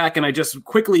I went back and I just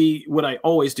quickly, what I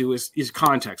always do is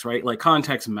context, right? Like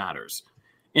context matters.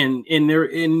 And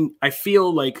I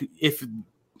feel like if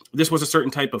this was a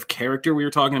certain type of character we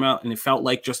were talking about, and it felt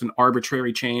like just an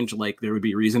arbitrary change, like there would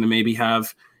be reason to maybe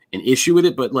have an issue with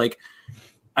it. But like,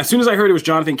 as soon as I heard it was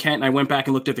Jonathan Kent, and I went back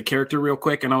and looked at the character real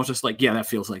quick, and I was just like, yeah, that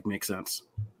feels like makes sense.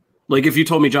 Like if you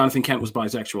told me Jonathan Kent was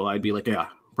bisexual, I'd be like, yeah,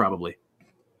 probably.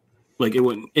 Like it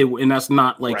wouldn't, and that's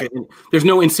not like, right. There's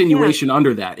no insinuation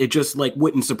under that. It just like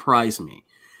wouldn't surprise me.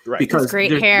 Right. Because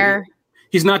great hair.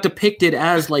 He's not depicted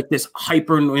as like this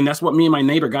hyper, and that's what me and my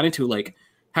neighbor got into. Like,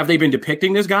 have they been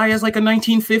depicting this guy as like a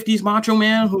 1950s macho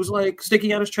man who's like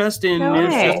sticking out his chest and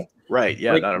right?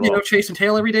 Yeah, like, not at all. chasing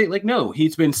tail every day? Like, no,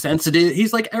 he's been sensitive.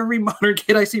 He's like every modern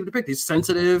kid I see depict. He's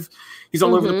sensitive. He's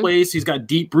all over the place. He's got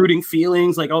deep brooding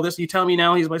feelings. Like all this. You tell me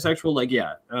now he's bisexual? Like,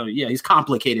 yeah, he's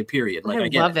complicated. Period.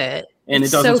 Like I love it, and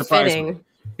it doesn't surprise me.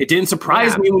 It didn't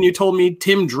surprise me when you told me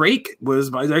Tim Drake was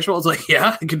bisexual. I was like,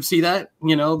 yeah, I can see that.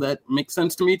 That makes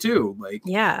sense to me too. Like,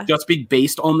 just be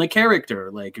based on the character.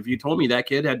 Like, if you told me that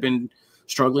kid had been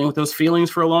struggling with those feelings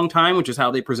for a long time, which is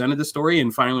how they presented the story,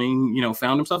 and finally,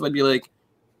 found himself, I'd be like,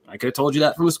 I could have told you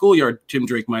that from the schoolyard. Tim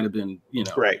Drake might have been,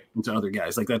 right, into other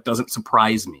guys. Like, that doesn't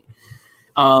surprise me.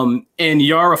 And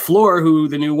Yara Flor, who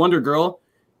the new Wonder Girl,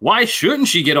 why shouldn't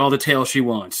she get all the tail she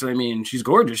wants? I mean, she's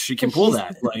gorgeous. She can pull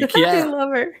that. Like, yeah. I love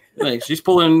her. Like, she's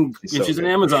pulling, she's an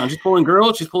Amazon. She's pulling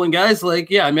girls. She's pulling guys.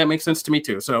 Like, yeah, I mean, that makes sense to me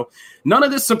too. So none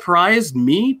of this surprised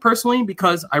me personally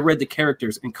because I read the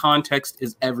characters and context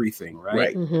is everything,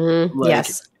 right? Mm-hmm. Like,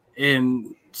 yes.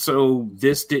 And so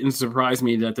this didn't surprise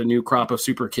me that the new crop of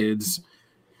super kids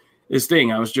is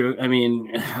thing. I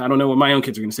don't know what my own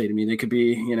kids are going to say to me. They could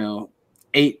be,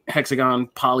 8 hexagon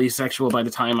polysexual by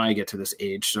the time I get to this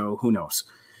age. So who knows?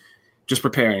 Just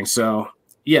preparing. So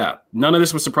yeah, none of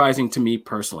this was surprising to me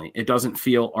personally. It doesn't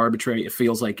feel arbitrary. It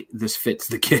feels like this fits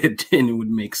the kid and it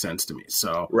would make sense to me.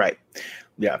 So right.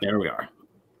 Yeah. There we are.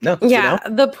 No. Yeah.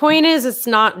 The point is it's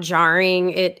not jarring.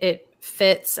 It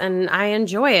fits and I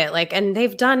enjoy it. Like, and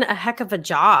they've done a heck of a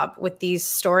job with these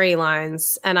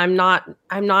storylines. And I'm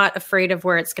not afraid of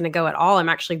where it's going to go at all. I'm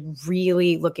actually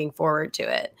really looking forward to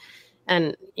it.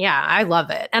 And yeah, I love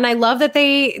it. And I love that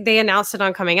they announced it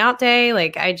on coming out day.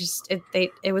 Like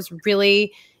it was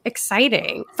really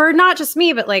exciting for not just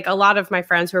me, but like a lot of my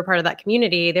friends who were part of that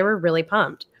community. They were really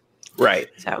pumped. Right.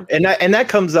 So, and that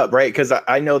comes up, right? Because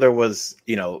I know there was,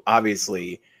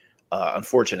 obviously,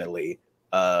 unfortunately,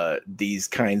 these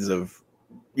kinds of,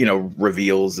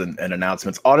 reveals and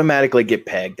announcements automatically get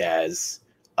pegged as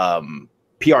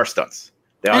PR stunts.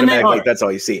 They automatically, that's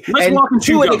all you see. And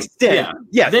to an extent,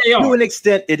 to an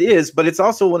extent it is, but it's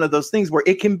also one of those things where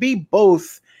it can be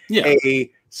both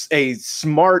a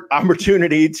smart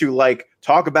opportunity to like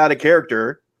talk about a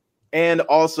character and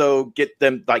also get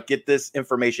this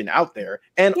information out there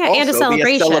and also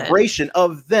be a celebration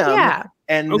of them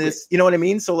and this, you know what I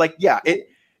mean? So like,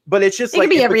 but it's just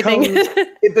like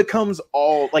it becomes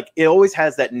all like it always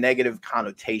has that negative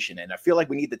connotation. And I feel like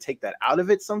we need to take that out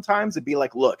of it sometimes and be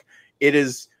like, look, it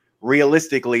is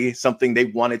realistically something they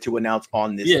wanted to announce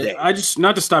on this day. I just,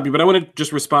 not to stop you, but I want to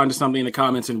just respond to something in the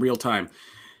comments in real time.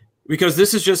 Because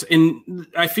this is just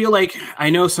I feel like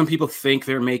I know some people think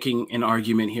they're making an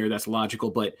argument here that's logical,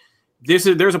 but there's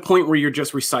a point where you're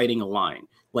just reciting a line.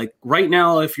 Like right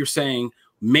now, if you're saying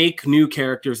make new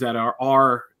characters that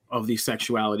are of these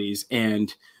sexualities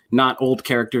and not old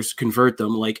characters, convert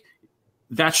them, like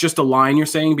that's just a line you're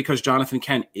saying because Jonathan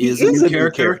Kent is a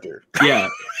new character. Yeah.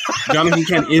 Jonathan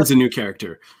Kent is a new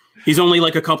character. He's only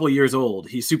like a couple of years old.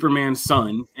 He's Superman's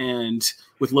son and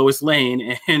with Lois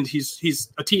Lane, and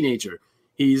he's a teenager.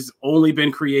 He's only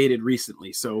been created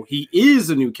recently. So he is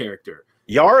a new character.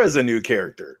 Yara's a new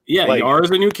character. Yeah, like,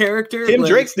 Yara's a new character. Tim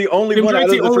Drake's the only one out of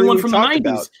the three we from talked the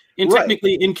 90s. About. And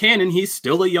technically in canon, he's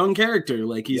still a young character.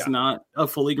 Like he's not a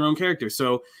fully grown character.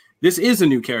 So this is a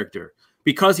new character.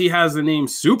 Because he has the name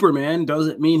Superman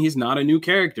doesn't mean he's not a new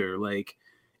character. Like,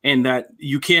 and that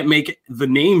you can't make the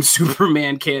name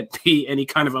Superman can't be any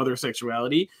kind of other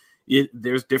sexuality.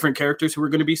 There's different characters who are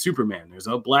going to be Superman. There's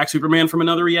a black Superman from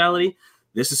another reality.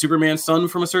 This is Superman's son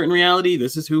from a certain reality.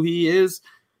 This is who he is.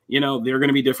 you know, they're going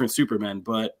to be different Supermen,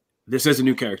 but this is a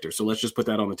new character. So let's just put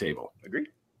that on the table. Agreed.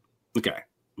 Okay.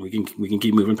 We can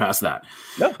keep moving past that.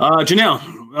 No.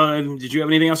 Janelle, did you have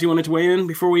anything else you wanted to weigh in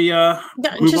before we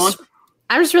move on?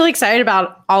 I'm just really excited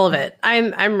about all of it.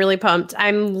 I'm really pumped.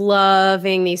 I'm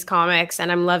loving these comics,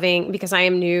 and I'm loving, because I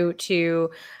am new to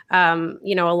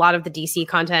you know, a lot of the DC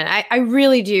content. I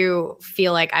really do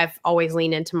feel like I've always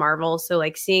leaned into Marvel. So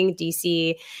like seeing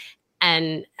DC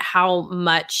and how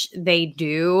much they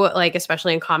do, like,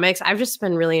 especially in comics, I've just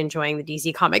been really enjoying the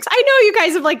DC comics. I know you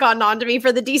guys have like gotten on to me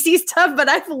for the DC stuff, but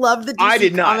I've loved the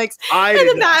DC comics and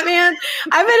the Batman.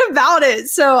 I've been about it.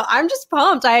 So I'm just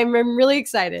pumped. I'm really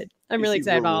excited. I'm really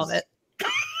excited about all of it.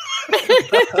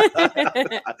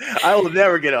 I will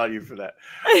never get on you for that.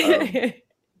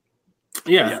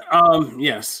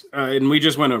 Yes. And we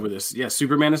just went over this. Yes,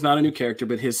 Superman is not a new character,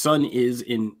 but his son is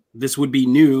in. This would be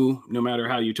new, no matter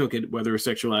how you took it, whether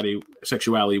sexuality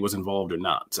was involved or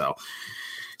not. So,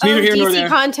 DC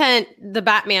content, the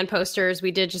Batman posters.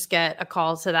 We did just get a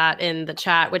call to that in the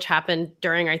chat, which happened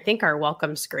during, I think, our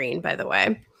welcome screen. By the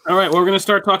way. All right. Well, we're going to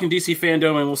start talking DC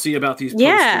fandom, and we'll see about these.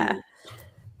 Yeah.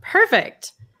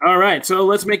 Perfect. All right. So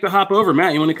let's make the hop over.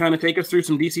 Matt, you want to kind of take us through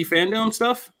some DC fandom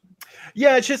stuff?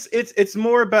 Yeah, it's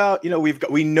more about, you know,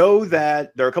 we know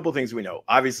that there are a couple of things we know.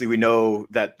 Obviously, we know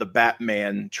that the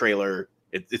Batman trailer,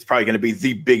 it's probably going to be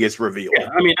the biggest reveal. Yeah,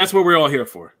 I mean, that's what we're all here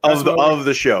for. Of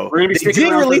the show. We're going to be sticking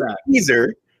around for that.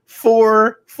 Teaser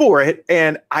for it,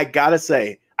 and I gotta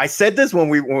say, I said this when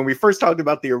we first talked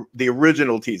about the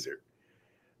original teaser,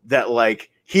 that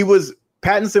like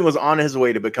Pattinson was on his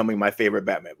way to becoming my favorite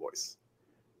Batman voice.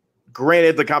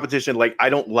 Granted, the competition, like I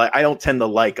don't tend to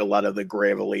like a lot of the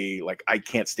gravelly, like I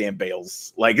can't stand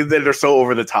Bales, like they're so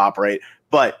over the top, right?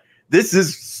 But this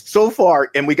is so far,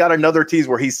 and we got another tease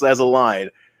where he says a line.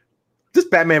 This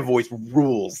Batman voice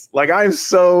rules. Like I'm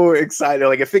so excited.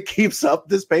 Like if it keeps up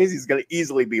this pace, he's gonna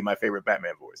easily be my favorite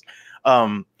Batman voice.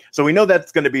 So we know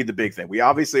that's going to be the big thing. We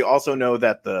obviously also know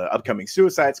that the upcoming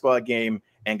Suicide Squad game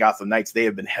and Gotham Knights, they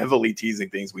have been heavily teasing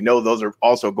things. We know those are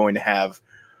also going to have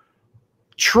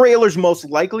trailers most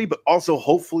likely, but also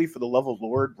hopefully for the Level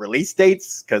Lord release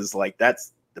dates, because like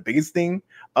that's the biggest thing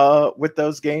with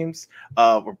those games.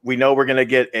 We know we're gonna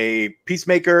get a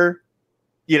Peacemaker,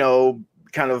 you know,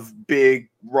 kind of big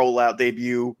rollout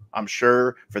debut, I'm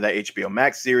sure, for that HBO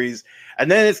Max series. And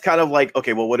then it's kind of like,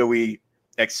 okay, well, what do we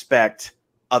expect?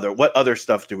 What other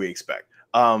stuff do we expect?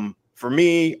 For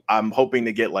me, I'm hoping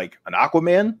to get like an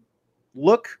Aquaman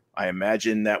look. I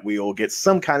imagine that we will get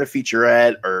some kind of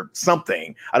featurette or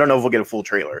something. I don't know if we'll get a full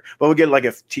trailer, but we'll get like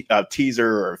a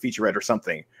teaser or a featurette or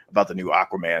something about the new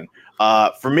Aquaman.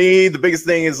 For me, the biggest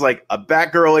thing is like a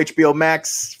Batgirl HBO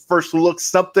Max first look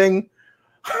something.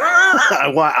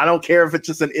 I don't care if it's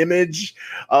just an image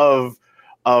of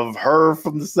her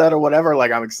from the set or whatever.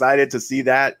 Like I'm excited to see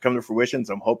that come to fruition.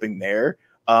 So I'm hoping there.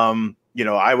 You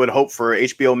know, I would hope for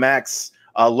HBO Max.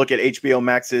 Look at HBO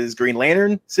Max's Green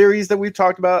Lantern series that we've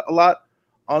talked about a lot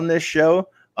on this show.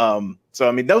 So,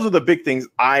 I mean, those are the big things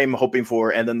I'm hoping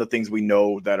for. And then the things we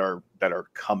know that are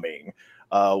coming.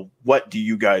 What do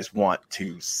you guys want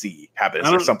to see happen? Is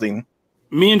there something?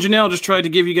 Me and Janelle just tried to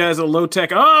give you guys a low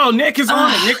tech. Oh, Nick is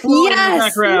on it. Nick in the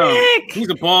background. Nick. He's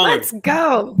a baller. Let's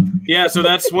go. Yeah, so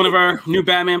that's one of our new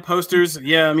Batman posters.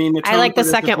 Yeah, I mean, I like the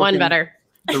second one better.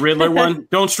 The Riddler one.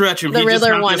 Don't stretch him. The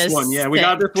Riddler one is one. Yeah, we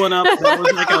got this one up. That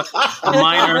was like a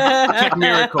minor tech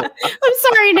miracle. I'm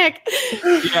sorry, Nick.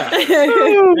 Yeah.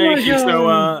 Thank you.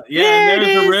 So,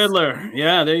 there's the Riddler.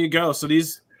 Yeah, there you go. So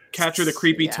these capture the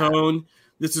creepy tone.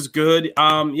 This is good.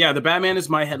 The Batman is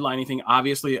my headlining thing.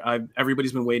 Obviously,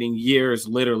 everybody's been waiting years,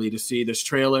 literally, to see this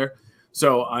trailer.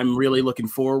 So I'm really looking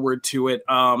forward to it.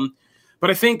 But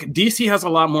I think DC has a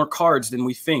lot more cards than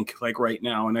we think, like right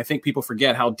now. And I think people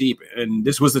forget how deep. And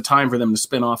this was the time for them to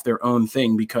spin off their own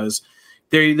thing, because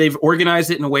they've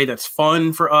organized it in a way that's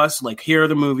fun for us. Like, here are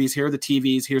the movies, here are the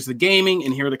TVs, here's the gaming,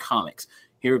 and here are the comics.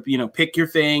 Here, you know, pick your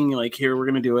thing. Like, here, we're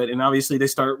going to do it. And obviously they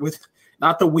start with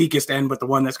not the weakest end, but the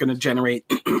one that's going to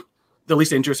generate the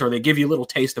least interest, or they give you a little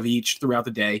taste of each throughout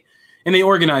the day. And they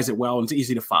organize it well, and it's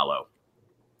easy to follow.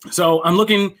 So I'm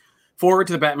looking forward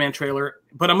to the Batman trailer,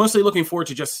 but I'm mostly looking forward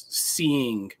to just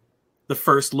seeing the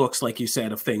first looks, like you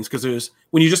said, of things. Because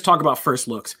when you just talk about first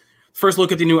look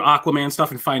at the new Aquaman stuff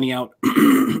and finding out,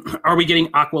 are we getting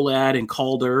Aqualad and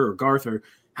Calder or Garth, or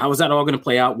how is that all going to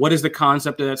play out? What is the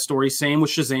concept of that story? Same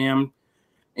with Shazam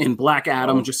and Black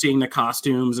Adam, just seeing the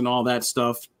costumes and all that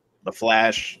stuff. The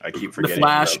Flash. I keep forgetting. The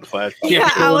Flash. The Flash. Yeah,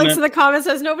 Alex in the comments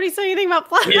says nobody say anything about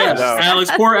Flash. Yeah,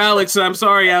 Alex. Poor Alex. I'm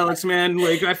sorry, Alex, man.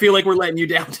 Like, I feel like we're letting you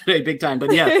down today, big time.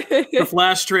 But yeah, the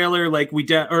Flash trailer, like we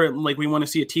want to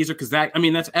see a teaser because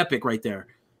that's epic right there.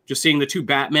 Just seeing the two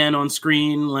Batman on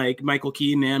screen, like Michael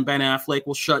Keaton and Ben Affleck,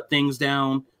 will shut things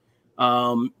down.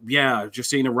 Just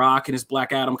seeing The Rock in his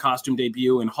Black Adam costume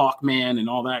debut and Hawkman and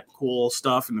all that cool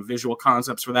stuff and the visual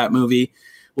concepts for that movie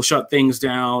will shut things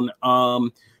down.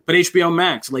 But HBO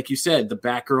Max, like you said, the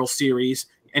Batgirl series,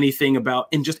 anything about,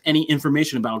 and just any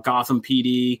information about Gotham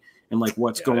PD and like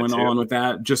what's going on with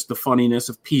that, just the funniness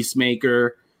of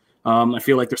Peacemaker. I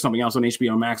feel like there's something else on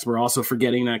HBO Max we're also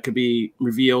forgetting that could be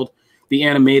revealed. The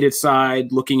animated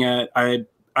side, looking at,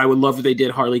 I would love if they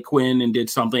did Harley Quinn and did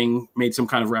something, made some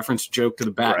kind of reference joke to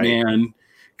the Batman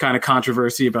kind of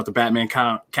controversy about the Batman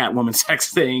Catwoman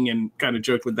sex thing and kind of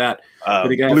joked with that.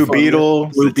 Blue Beetle,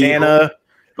 Zatanna.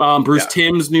 Bruce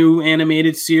Timm's new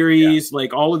animated series,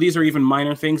 like all of these are even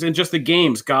minor things, and just the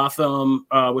games, Gotham,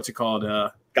 what's it called?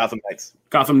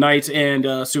 Gotham Knights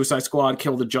and Suicide Squad,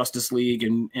 Kill the Justice League,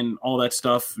 and all that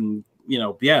stuff. And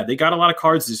they got a lot of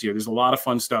cards this year. There's a lot of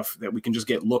fun stuff that we can just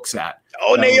get looks at.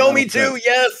 Oh, Naomi too,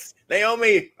 yes,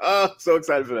 Naomi. Oh, so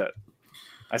excited for that.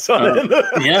 I saw that in the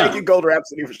Thank you, Gold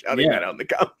Rhapsody, for shouting that out in the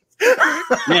comments.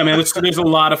 Yeah, man, there's a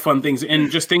lot of fun things and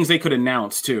just things they could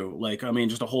announce too. Like,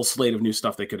 just a whole slate of new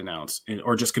stuff they could announce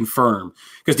or just confirm.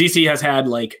 Because DC has had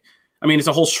it's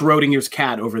a whole Schrodinger's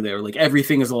cat over there. Like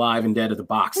everything is alive and dead at the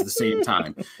box at the same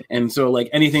time. And so like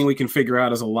anything we can figure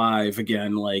out is alive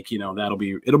again, it'll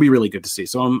be really good to see.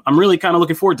 So I'm really kind of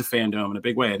looking forward to Fandom in a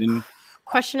big way.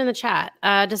 Question in the chat.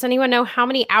 Does anyone know how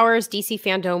many hours DC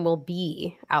Fandom will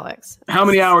be, Alex? How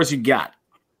many hours you got?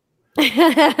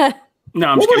 No,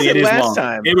 I'm just kidding. It is long.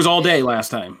 Time? It was all day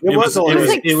last time. It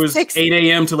was 8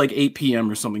 a.m. to like 8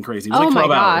 p.m. or something crazy. It was like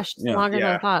 12 hours. Yeah. Longer than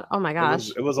I thought. Oh my gosh.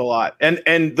 It was a lot.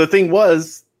 And the thing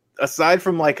was, aside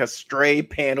from like a stray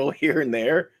panel here and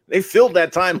there, they filled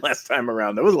that time last time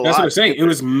around. There was a lot. That's what I'm saying. It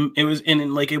was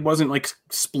and like it wasn't like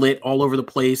split all over the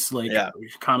place. Like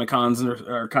Comic-Cons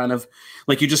are kind of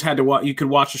like you just had to watch. You could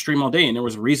watch the stream all day, and there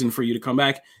was a reason for you to come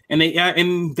back. And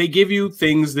they give you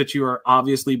things that you are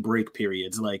obviously break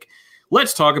periods. Like,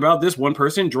 let's talk about this one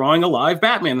person drawing a live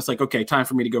Batman. It's like, okay, time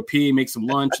for me to go pee, make some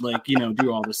lunch,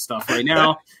 do all this stuff right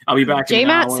now. I'll be back.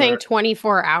 J-Matt's saying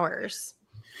 24 hours.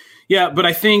 Yeah, but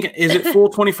I think, is it full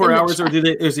 24 hours or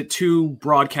is it two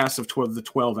broadcasts of the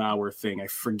 12-hour thing? I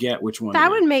forget which one. That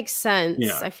would make sense.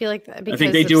 Yeah. I feel like because I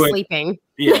think they do sleeping.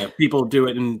 Yeah, people do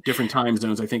it in different time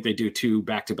zones. I think they do two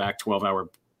back-to-back 12-hour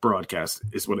broadcasts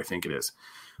is what I think it is.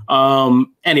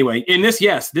 Anyway, in this,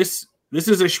 this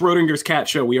is a Schrodinger's cat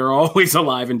show. We are always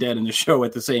alive and dead in the show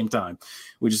at the same time.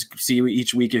 We just see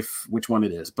each week which one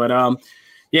it is. But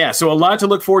so a lot to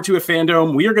look forward to at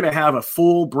Fandom. We are going to have a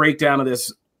full breakdown of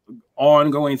this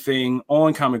ongoing thing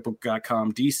on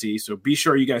comicbook.com DC. So be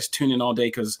sure you guys tune in all day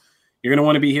because you're going to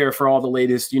want to be here for all the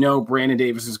latest. Brandon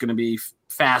Davis is going to be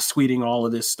fast tweeting all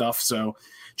of this stuff. So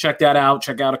check that out.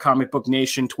 Check out a Comic Book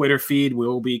Nation Twitter feed.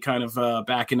 We'll be kind of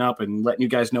backing up and letting you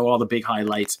guys know all the big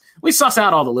highlights. We suss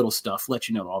out all the little stuff, let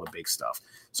you know all the big stuff.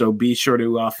 So be sure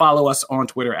to follow us on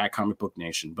Twitter at Comic Book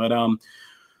Nation. But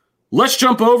let's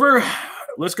jump over.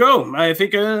 Let's go. I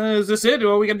think is this it?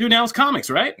 All we got to do now is comics,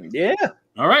 right? Yeah.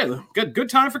 All right. Good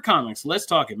time for comics. Let's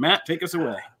talk it. Matt, take us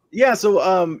away. Yeah,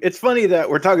 so it's funny that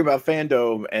we're talking about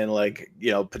Fandom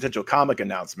and potential comic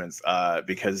announcements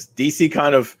because DC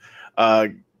kind of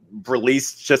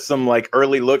released just some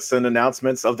early looks and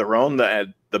announcements of their own.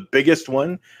 The biggest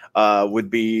one would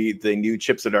be the new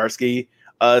Chip Zdarsky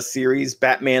series,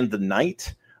 Batman the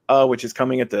Knight, which is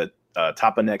coming at the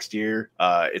top of next year.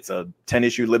 It's a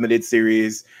 10-issue limited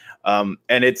series, and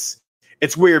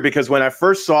it's weird because when I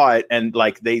first saw it and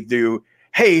they do,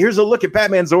 hey, here's a look at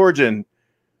Batman's origin,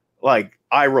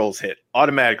 eye rolls hit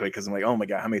automatically because I'm like, oh my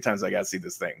god, how many times I got to see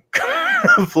this thing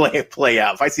play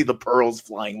out? If I see the pearls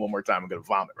flying one more time, I'm gonna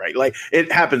vomit, right?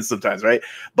 It happens sometimes, right?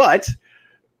 But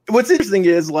what's interesting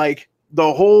is the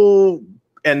whole,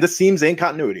 and this seems in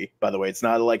continuity, by the way. It's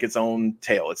not its own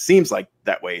tale. It seems like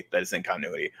that way that it's in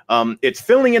continuity. It's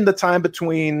filling in the time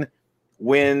between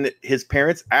when his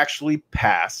parents actually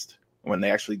passed, when they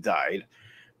actually died,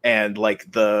 and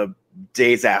the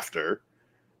days after,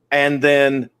 and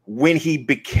then when he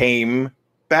became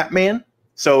Batman.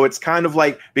 So it's kind of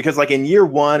because in year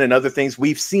one and other things,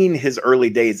 we've seen his early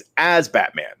days as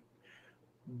Batman,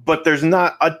 but there's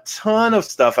not a ton of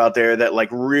stuff out there that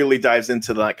really dives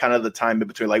into the kind of the time in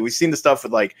between. We've seen the stuff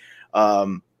with the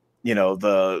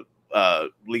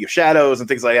League of Shadows and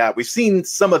things like that. We've seen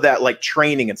some of that like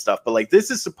training and stuff, but like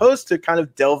this is supposed to kind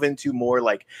of delve into more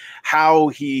like how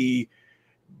he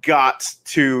got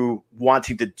to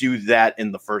wanting to do that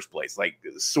in the first place, like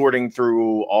sorting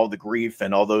through all the grief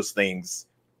and all those things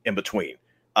in between.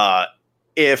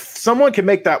 If someone can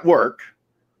make that work,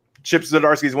 Chip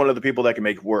Zdarsky is one of the people that can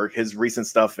make it work. His recent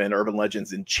stuff in Urban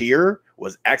Legends and Cheer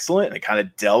was excellent, and it kind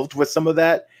of delved with some of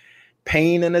that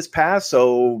pain in his past.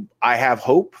 So I have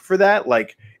hope for that.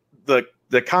 Like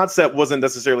the concept wasn't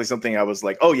necessarily something I was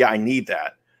like, oh yeah, I need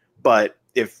that. But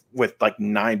if with like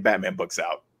 9 Batman books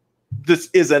out, this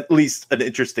is at least an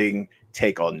interesting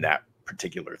take on that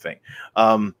particular thing.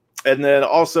 And then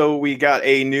also we got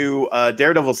a new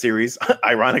Daredevil series,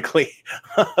 ironically,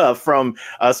 from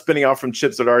spinning off from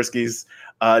Chip Zdarsky's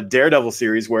Daredevil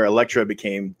series, where Elektra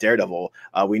became Daredevil.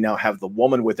 We now have the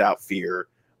Woman Without Fear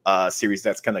series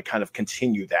that's going to kind of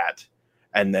continue that.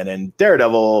 And then in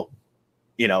Daredevil,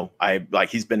 you know,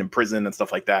 he's been in prison and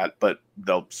stuff like that, but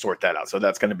they'll sort that out. So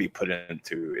that's going to be put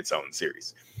into its own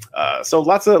series. So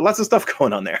lots of stuff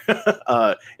going on there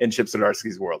in Chip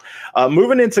Zdarsky's world.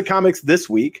 Moving into comics this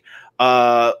week,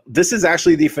 this is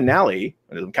actually the finale,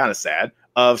 and I'm kind of sad,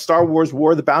 of Star Wars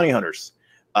War of the Bounty Hunters.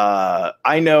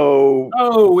 I know.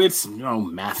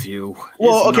 Matthew.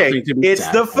 Well, okay, it's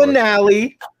the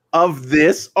finale of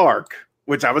this arc,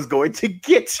 which I was going to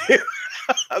get to.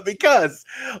 Because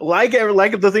like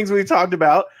the things we've talked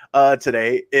about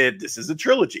today, this is a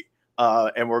trilogy.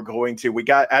 And we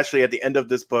got actually at the end of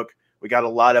this book, we got a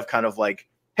lot of kind of like,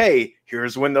 hey,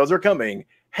 here's when those are coming.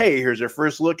 Hey, here's your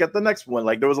first look at the next one.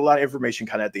 Like there was a lot of information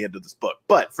kind of at the end of this book.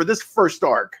 But for this first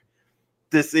arc,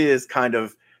 this is kind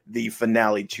of the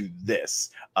finale to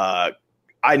this.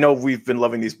 I know we've been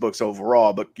loving these books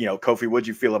overall, but you know, Kofi, what'd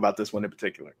you feel about this one in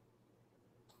particular?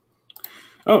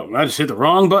 Oh, I just hit the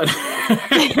wrong button.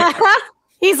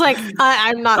 He's like,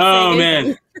 I'm not. Oh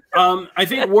man, I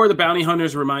think War of the Bounty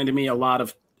Hunters reminded me a lot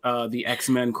of the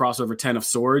X-Men crossover 10 of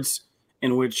Swords,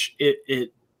 in which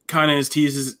it kind of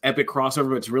teases epic crossover,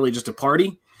 but it's really just a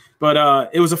party.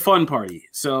 But it was a fun party.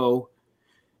 So,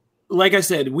 like I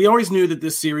said, we always knew that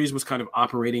this series was kind of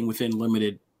operating within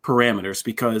limited parameters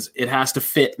because it has to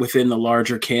fit within the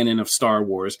larger canon of Star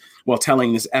Wars while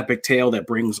telling this epic tale that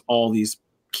brings all these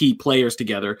key players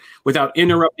together without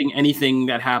interrupting anything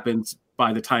that happens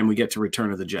by the time we get to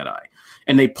Return of the Jedi.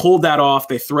 And they pulled that off.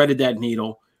 They threaded that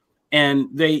needle, and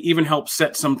they even helped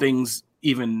set some things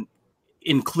even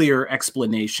in clear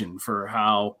explanation for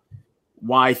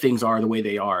why things are the way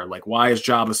they are. Like, why is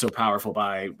Jabba so powerful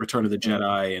by Return of the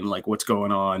Jedi, and like what's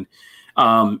going on.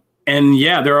 And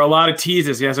yeah, there are a lot of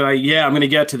teases. Yes. I'm going to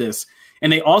get to this.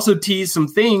 And they also tease some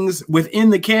things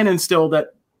within the canon still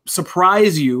that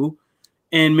surprise you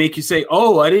and make you say,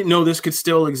 oh, I didn't know this could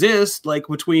still exist. Like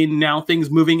between now things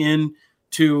moving in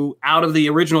to out of the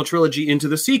original trilogy into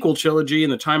the sequel trilogy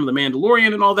and the time of the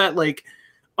Mandalorian and all that. Like,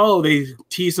 oh, they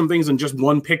tease some things in just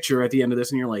one picture at the end of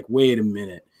this. And you're like, wait a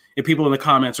minute. And people in the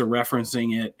comments are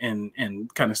referencing it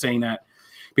and kind of saying that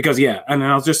because, yeah. And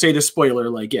I'll just say the spoiler,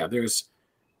 like, yeah,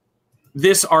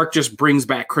 this arc just brings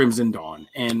back Crimson Dawn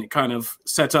and it kind of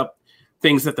sets up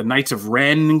things that the Knights of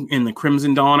Ren and the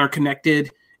Crimson Dawn are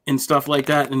connected and stuff like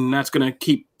that. And that's going to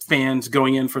keep fans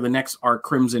going in for the next arc,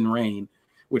 Crimson Reign,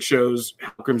 which shows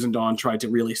how Crimson Dawn tried to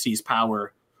really seize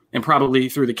power and probably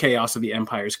through the chaos of the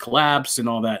Empire's collapse and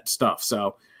all that stuff.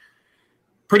 So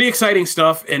pretty exciting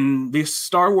stuff. And these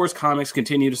Star Wars comics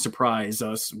continue to surprise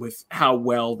us with how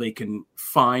well they can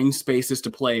find spaces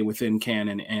to play within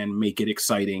canon and make it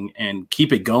exciting and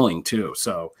keep it going too.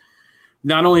 So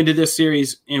not only did this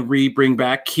series bring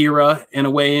back Kira in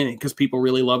a way, because people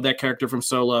really love that character from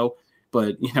Solo,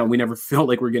 but you know, we never felt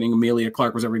like we're getting Emilia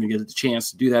Clarke was ever going to get the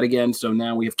chance to do that again. So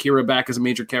now we have Kira back as a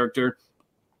major character,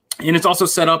 and it's also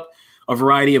set up a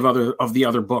variety of the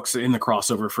other books in the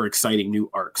crossover for exciting new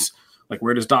arcs. Like,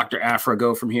 where does Dr. Aphra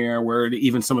go from here? Where do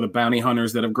even some of the bounty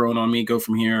hunters that have grown on me go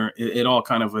from here? It all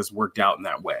kind of has worked out in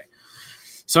that way.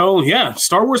 So, yeah,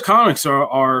 Star Wars comics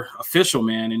are official,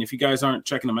 man. And if you guys aren't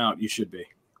checking them out, you should be.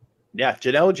 Yeah.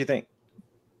 Janelle, what'd you think?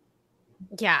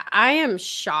 Yeah, I am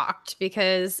shocked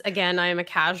because, again, I am a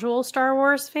casual Star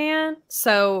Wars fan.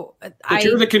 So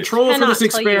you're the control for this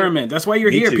experiment. That's why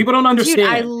you're here. Too. People don't understand. Dude,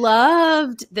 I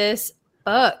loved this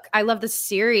book. I love the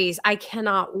series. I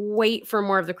cannot wait for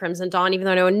more of the Crimson Dawn, even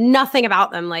though I know nothing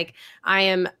about them. Like, I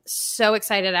am so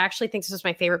excited. I actually think this was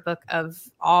my favorite book of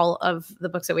all of the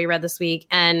books that we read this week.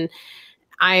 And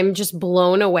I'm just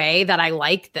blown away that I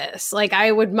like this. Like,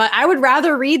 I would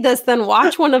rather read this than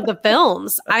watch one of the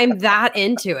films. I'm that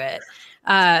into it.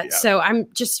 So I'm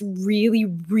just really,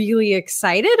 really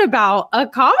excited about a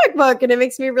comic book, and it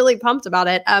makes me really pumped about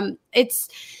it.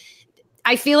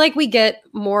 I feel like we get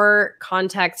more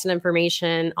context and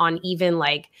information on even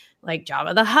like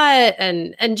Jabba the Hutt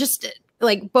and just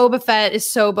like Boba Fett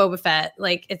is so Boba Fett.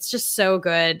 Like it's just so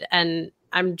good. And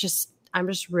I'm just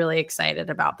really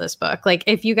excited about this book. Like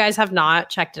if you guys have not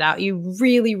checked it out, you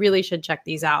really, really should check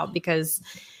these out, because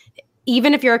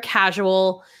even if you're a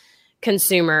casual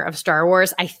consumer of Star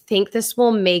Wars, I think this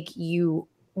will make you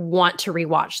want to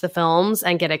rewatch the films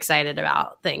and get excited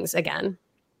about things again.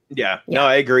 Yeah, no,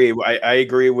 I agree. I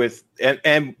agree with,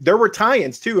 and there were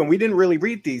tie-ins too, and we didn't really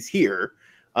read these here.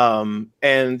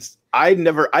 And I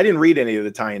didn't read any of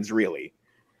the tie-ins really.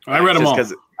 I read them all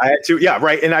because I had to. Yeah,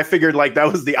 right. And I figured like that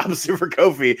was the opposite for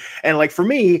Kofi. And like for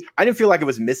me, I didn't feel like it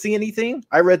was missing anything.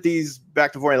 I read these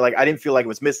back to forth, and like I didn't feel like it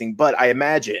was missing. But I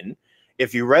imagine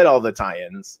if you read all the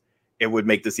tie-ins, it would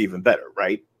make this even better,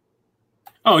 right?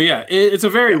 Oh yeah, it's a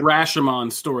very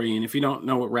Rashomon story, and if you don't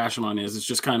know what Rashomon is, it's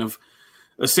just kind of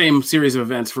the same series of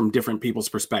events from different people's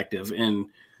perspective, and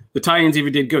the tie-ins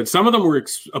even did good. Some of them were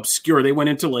obscure. They went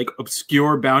into like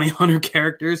obscure bounty hunter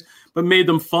characters, but made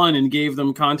them fun and gave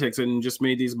them context, and just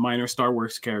made these minor Star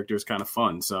Wars characters kind of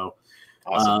fun. So,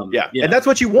 awesome. Yeah, and that's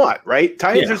what you want, right?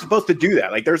 Tie-ins are supposed to do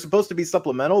that. Like they're supposed to be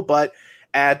supplemental, but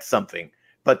add something.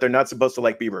 But they're not supposed to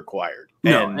like be required.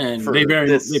 No, and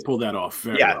they pulled that off.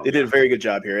 Very well. They did a very good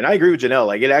job here. And I agree with Janelle.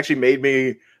 Like it actually made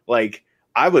me like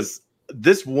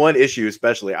this one issue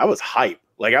especially, I was hyped.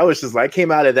 Like I was just like, I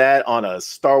came out of that on a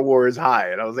Star Wars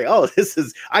high, and I was like, oh,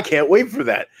 I can't wait for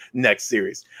that next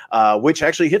series, which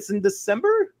actually hits in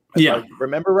December. I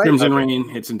remember right? Crimson Reign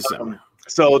hits in December.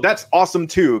 So that's awesome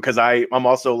too, because I'm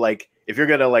also like, if you're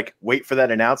gonna like wait for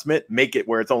that announcement, make it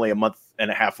where it's only a month and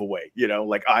a half away. You know,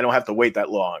 like I don't have to wait that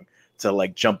long to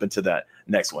like jump into that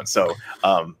next one. So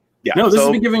yeah. No, this has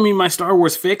been giving me my Star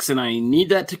Wars fix, and I need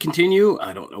that to continue.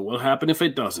 I don't know what'll happen if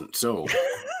it doesn't. So,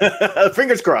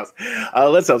 fingers crossed.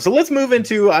 Let's hope. So let's move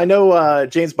into. I know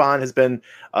James Bond has been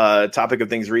a topic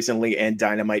of things recently, and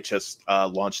Dynamite just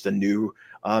launched a new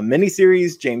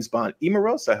miniseries, James Bond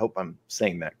Imeros. I hope I'm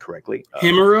saying that correctly.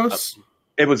 Imeros.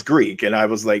 It was Greek, and I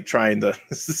was like trying to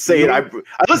say it. I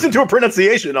listened to a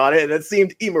pronunciation on it, and it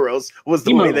seemed Imeros was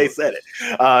the way they said it.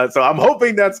 So I'm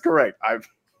hoping that's correct. I'm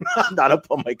not up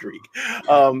on my Greek.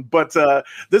 But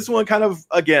this one kind of,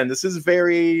 again, this is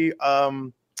very, I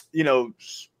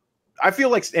feel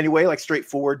like anyway, like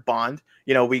straightforward Bond.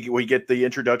 You know, we get the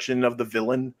introduction of the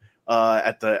villain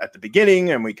at the beginning,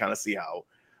 and we kind of see how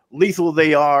lethal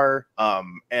they are.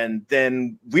 And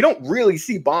then we don't really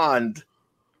see Bond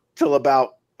till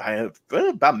about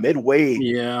midway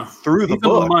through the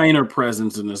book. A minor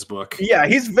presence in this book. Yeah,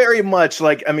 he's very much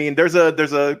like, I mean, there's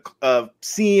a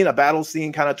scene, a battle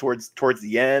scene kind of towards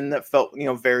the end that felt,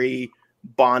 very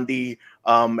Bondy.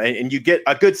 And you get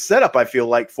a good setup, I feel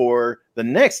like, for the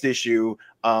next issue.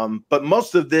 But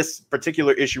most of this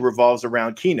particular issue revolves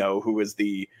around Kino, who is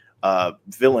the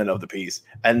villain of the piece,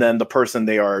 and then the person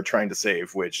they are trying to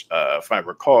save, which if I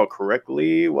recall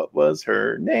correctly, what was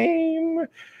her name?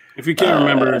 If you can't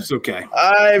remember, it's okay.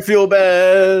 I feel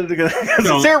bad.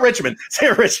 Sarah Richmond.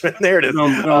 There it is.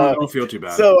 Don't feel too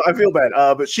bad. So I feel bad.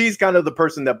 But she's kind of the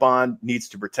person that Bond needs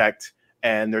to protect.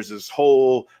 And there's this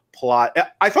whole plot.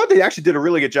 I thought they actually did a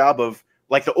really good job of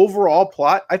like the overall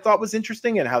plot. I thought was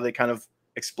interesting, and how they kind of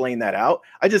explain that out.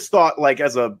 I just thought like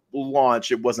as a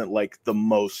launch, it wasn't like the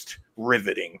most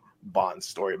riveting Bond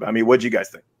story. But I mean, what do you guys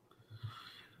think?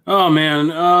 Oh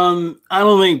man, I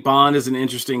don't think Bond is an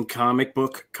interesting comic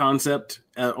book concept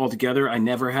altogether. I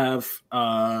never have.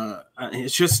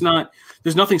 It's just not.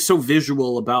 There's nothing so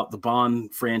visual about the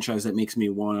Bond franchise that makes me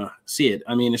want to see it.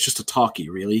 I mean, it's just a talkie,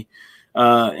 really.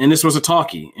 And this was a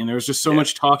talkie, and there was just so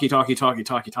much talkie, and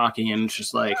it's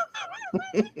just like,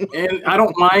 and I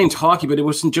don't mind talkie, but it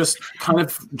wasn't just kind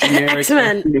of generic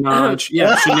espionage.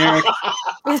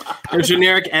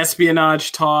 Generic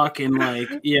espionage talk, and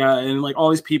like all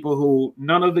these people who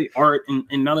none of the art and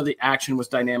none of the action was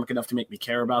dynamic enough to make me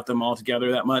care about them altogether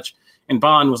that much. And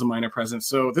Bond was a minor presence,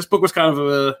 so this book was kind of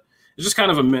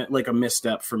a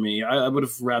misstep for me. I would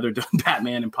have rather done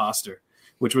Batman Imposter,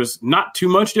 which was not too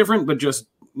much different, but just,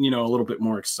 a little bit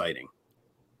more exciting.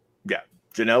 Yeah.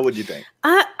 Janelle, what'd you think?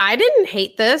 I didn't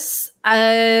hate this.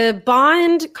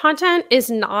 Bond content is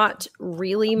not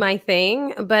really my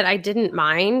thing, but I didn't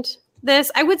mind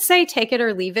this. I would say take it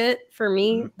or leave it for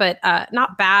me, but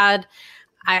not bad.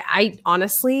 I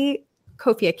honestly,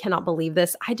 Kofi, I cannot believe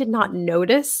this. I did not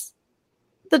notice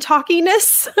the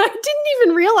talkiness. I didn't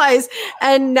even realize.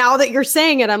 And now that you're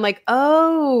saying it, I'm like,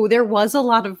 oh, there was a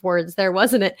lot of words there,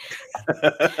 wasn't it?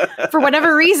 For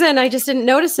whatever reason, I just didn't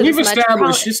notice it. We've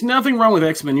established there's nothing wrong with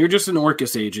X-Men. You're just an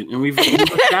Orcus agent, and we've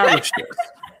established it.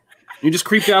 You're just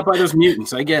creeped out by those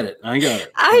mutants. I get it. I got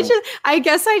it. I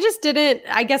guess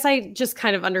I just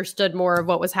kind of understood more of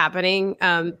what was happening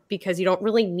because you don't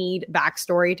really need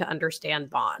backstory to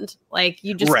understand Bond. Like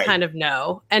you just kind of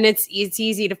know, and it's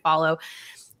easy to follow.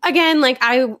 Again, like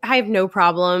I have no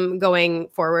problem going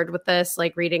forward with this,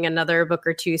 like reading another book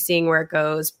or two, seeing where it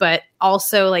goes. But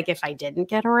also, like if I didn't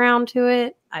get around to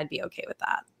it, I'd be okay with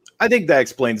that. I think that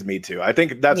explains me too. I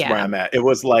think that's where I'm at. It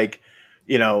was like,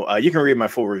 you can read my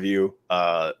full review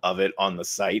of it on the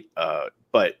site.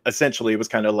 But essentially it was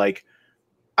kind of like,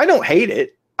 I don't hate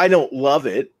it. I don't love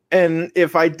it. And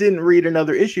if I didn't read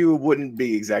another issue, it wouldn't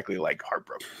be exactly like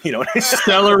heartbroken. You know what I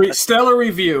mean? Stellar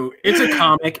review. It's a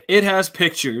comic. It has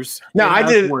pictures. No, I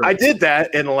did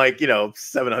that in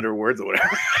 700 words or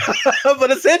whatever.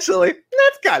 But essentially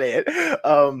that's kind of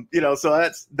it.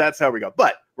 So that's how we go.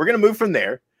 But we're going to move from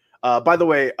there. By the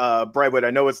way, Brightwood,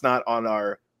 I know it's not on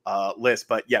our list,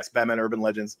 but yes, Batman Urban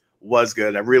Legends was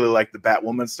good. I really liked the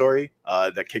Batwoman story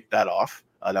that kicked that off.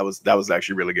 That was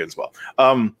actually really good as well.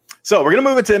 So we're gonna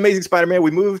move into Amazing Spider-Man.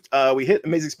 We hit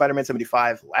Amazing Spider-Man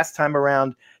 75 last time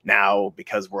around. Now,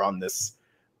 because we're on this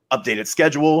updated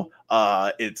schedule,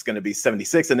 it's gonna be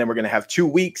 76, and then we're gonna have 2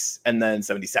 weeks, and then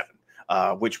 77.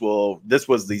 This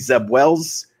was the Zeb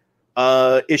Wells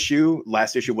issue.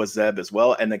 Last issue was Zeb as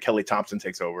well, and then Kelly Thompson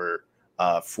takes over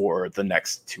for the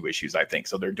next 2 issues, I think.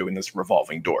 So they're doing this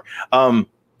revolving door.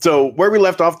 So where we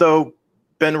left off, though,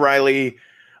 Ben Reilly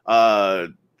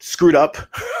screwed up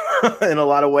in a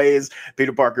lot of ways.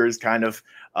 Peter Parker is kind of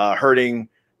hurting,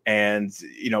 and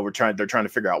they're trying to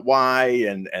figure out why.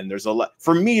 And there's a lot.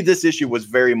 For me, this issue was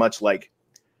very much like,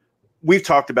 we've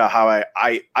talked about how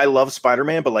I love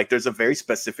Spider-Man, but like there's a very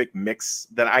specific mix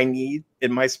that I need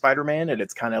in my Spider-Man, and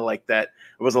it's kind of like that.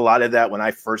 It was a lot of that when I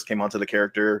first came onto the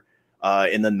character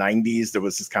in the 90s. There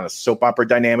was this kind of soap opera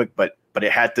dynamic, but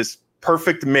it had this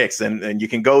perfect mix, and you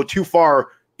can go too far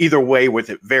either way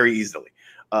with it very easily.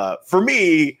 For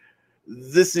me,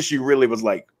 this issue really was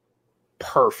like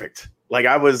perfect. Like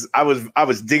I was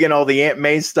digging all the Aunt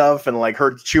May stuff and like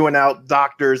her chewing out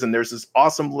doctors, and there's this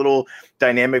awesome little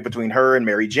dynamic between her and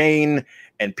Mary Jane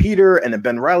and Peter, and then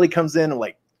Ben Reilly comes in and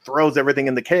like throws everything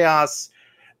into chaos,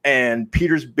 and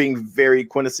Peter's being very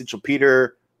quintessential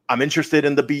Peter. I'm interested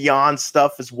in the Beyond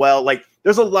stuff as well. Like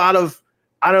there's a lot of,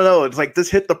 I don't know, it's like this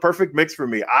hit the perfect mix for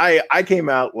me. I came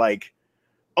out like,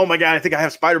 oh my God, I think I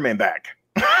have Spider-Man back.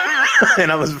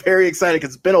 And I was very excited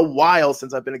because it's been a while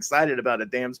since I've been excited about a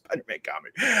damn Spider-Man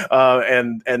comic.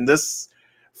 And this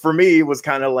for me was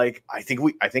kind of like, I think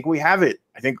we have it.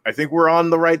 I think we're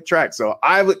on the right track. So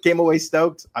I came away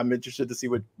stoked. I'm interested to see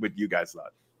what you guys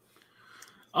thought.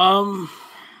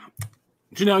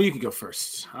 Janelle, you can go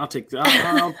first. I'll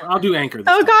do anchor.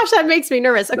 Oh gosh, that makes me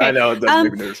nervous. Okay, I know it does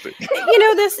make me nervous too.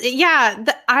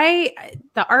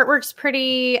 The artwork's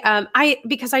pretty.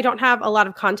 Because I don't have a lot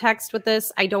of context with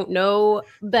this. I don't know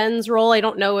Ben's role. I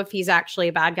don't know if he's actually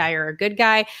a bad guy or a good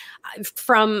guy.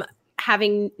 From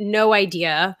having no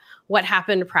idea what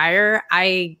happened prior,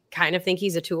 I kind of think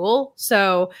he's a tool.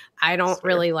 So I don't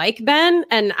really like Ben,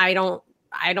 and I don't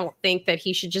think that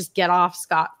he should just get off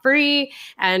scot-free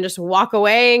and just walk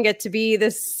away and get to be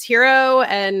this hero.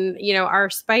 And, our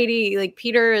Spidey, like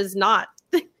Peter is not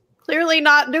clearly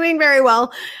not doing very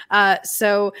well.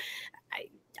 So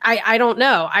I don't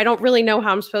know. I don't really know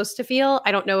how I'm supposed to feel.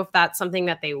 I don't know if that's something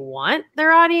that they want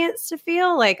their audience to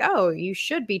feel like, oh, you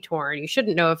should be torn. You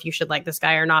shouldn't know if you should like this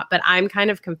guy or not. But I'm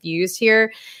kind of confused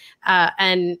here.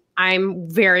 And I'm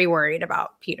very worried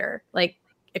about Peter. Like,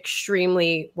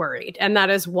 extremely worried, and that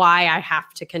is why I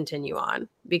have to continue on,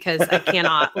 because I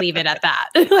cannot leave it at that.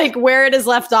 Like where it is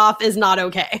left off is not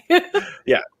okay.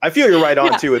 Yeah, I feel you're right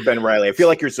on too with Ben Reilly. I feel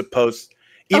like you're supposed,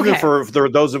 even for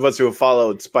those of us who have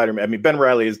followed Spider-Man. I mean, Ben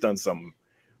Reilly has done some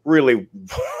really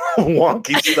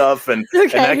wonky stuff, and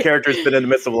that character's been in the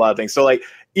midst of a lot of things. So like,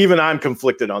 even I'm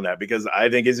conflicted on that because I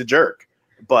think he's a jerk.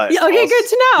 But good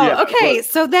to know. Yeah,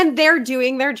 so then they're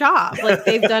doing their job. Like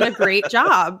they've done a great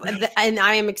job, and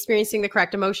I am experiencing the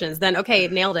correct emotions. Then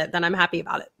nailed it. Then I'm happy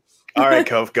about it. All right,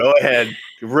 Kof, go ahead.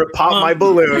 Pop my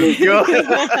balloon. Go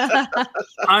ahead.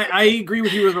 I agree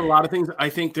with you with a lot of things.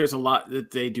 I think there's a lot that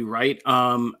they do right.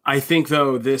 I think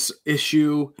though this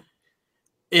issue,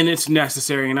 and it's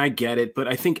necessary, and I get it, but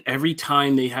I think every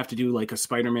time they have to do like a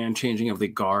Spider-Man changing of the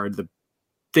guard, the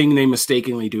thing they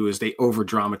mistakenly do is they over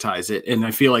dramatize it, and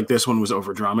I feel like this one was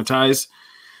over dramatized.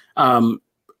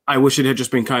 I I wish it had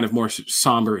just been kind of more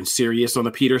somber and serious on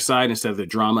the Peter side instead of the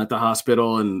drama at the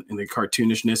hospital and the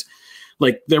cartoonishness.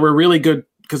 Like, they were really good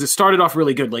because it started off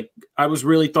really good. Like, I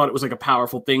really thought it was like a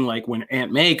powerful thing. Like when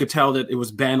Aunt May could tell that it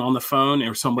was Ben on the phone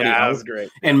or somebody else. That was great.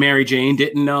 And Mary Jane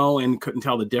didn't know and couldn't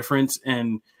tell the difference.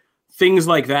 And things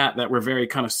like that were very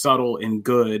kind of subtle and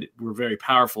good were very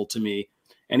powerful to me.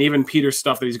 And even Peter's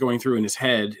stuff that he's going through in his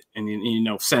head and, you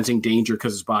know, sensing danger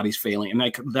because his body's failing. And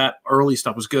like that early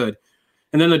stuff was good.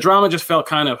 And then the drama just felt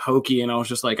kind of hokey. And I was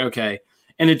just like, okay.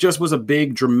 And it just was a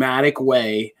big dramatic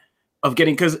way of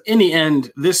getting, because in the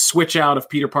end, this switch out of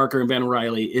Peter Parker and Ben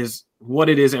Reilly is what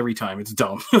it is every time. It's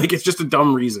dumb. Like, it's just a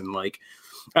dumb reason. Like,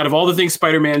 out of all the things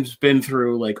Spider-Man's been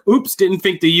through, like, oops, didn't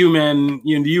think the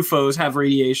the UFOs have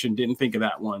radiation. Didn't think of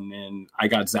that one. And I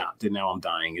got zapped and now I'm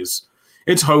dying.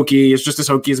 It's hokey. It's just as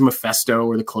hokey as Mephisto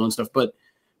or the clone stuff, but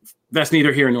that's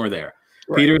neither here nor there.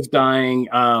 Right. Peter's dying.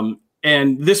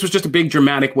 And this was just a big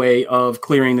dramatic way of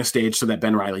clearing the stage so that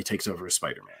Ben Reilly takes over as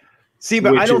Spider-Man. See,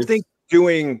 but I don't think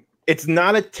it's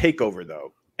not a takeover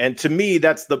though. And to me,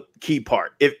 that's the key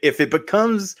part. If it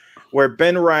becomes where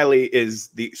Ben Reilly is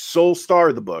the sole star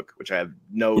of the book, which I have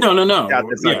no doubt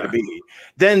that's not going to be,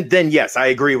 then yes, I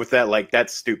agree with that. Like,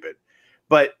 that's stupid.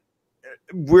 But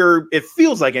it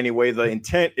feels like anyway, the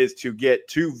intent is to get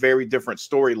two very different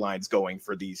storylines going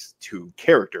for these two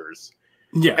characters.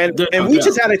 Yeah. And we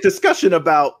just had a discussion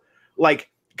about, like,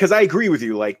 because I agree with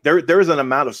you, like there's an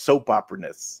amount of soap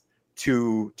opera-ness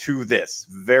to this,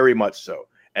 very much so.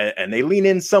 And they lean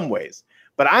in some ways.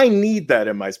 But I need that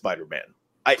in my Spider-Man.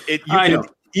 You can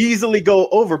easily go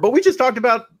over, but we just talked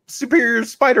about Superior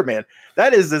Spider-Man.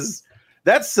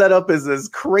 That setup is as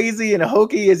crazy and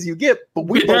hokey as you get, but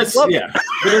we both love it.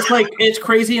 But it's like, it's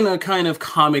crazy in a kind of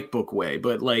comic book way,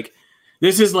 but like,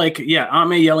 this is like, Aunt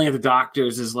May yelling at the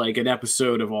doctors is like an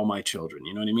episode of All My Children.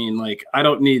 You know what I mean? Like, I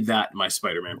don't need that in my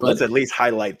Spider-Man. But let's at least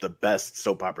highlight the best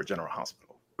soap opera, General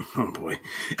Hospital. Oh boy.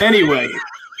 Anyway,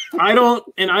 I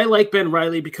like Ben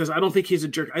Reilly because I don't think he's a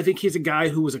jerk. I think he's a guy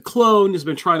who was a clone, has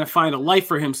been trying to find a life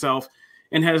for himself,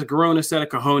 and has grown a set of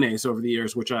cojones over the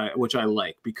years, which I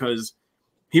like, because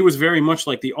he was very much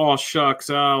like the, oh, shucks,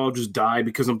 I'll just die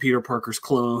because I'm Peter Parker's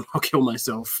clone. I'll kill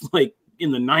myself. Like,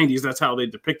 in the 90s, that's how they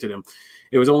depicted him.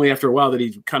 It was only after a while that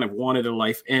he kind of wanted a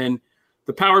life. And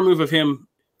the power move of him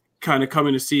kind of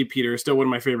coming to see Peter is still one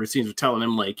of my favorite scenes of telling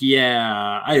him, like,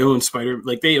 yeah, I own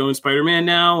they own Spider-Man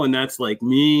now, and that's like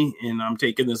me, and I'm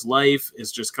taking this life.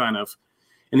 It's just kind of,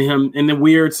 and him, and the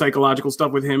weird psychological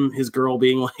stuff with him, his girl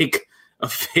being like a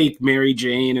fake Mary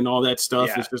Jane and all that stuff.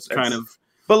 Yeah, it's just kind of,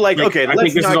 but like, okay, I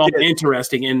think this is all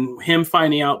interesting, and him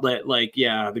finding out that, like,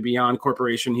 the Beyond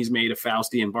Corporation, he's made a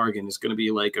Faustian bargain, is going to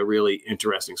be like a really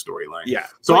interesting storyline. Yeah.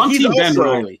 So I'm Team Ben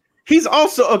Reilly. He's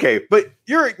also okay, but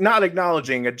you're not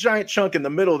acknowledging a giant chunk in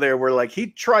the middle there where, like, he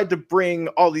tried to bring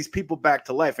all these people back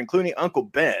to life, including Uncle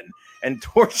Ben, and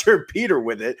torture Peter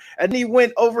with it, and he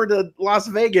went over to Las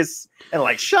Vegas and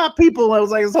like shot people. I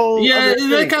was like, his whole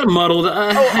that got muddled.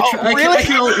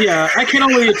 Really? I can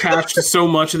only attach to so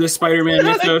much of this Spider-Man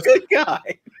mythos. Good guy.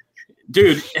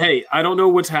 Dude, hey, I don't know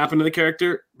what's happened to the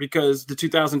character because the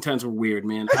 2010s were weird,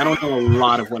 man. I don't know a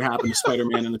lot of what happened to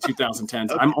Spider-Man in the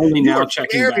 2010s. I'm only now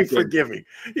checking back in.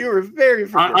 You were very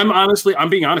forgiving. I'm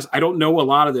being honest. I don't know a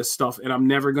lot of this stuff, and I'm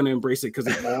never going to embrace it because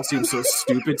it all seems so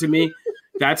stupid to me.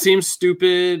 That seems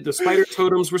stupid. The spider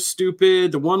totems were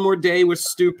stupid. The One More Day was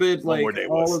stupid. Like,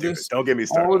 all of this. Don't get me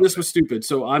started. All of this was stupid.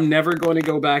 So I'm never going to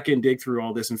go back and dig through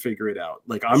all this and figure it out.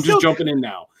 Like, I'm just jumping in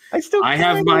now. I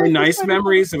have my nice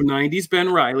memories of 90s Ben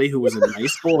Reilly, who was a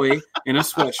nice boy in a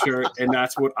sweatshirt, and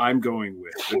that's what I'm going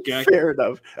with. Okay? Fair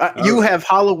enough. You have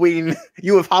Halloween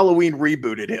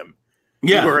rebooted him.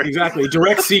 Yeah, exactly.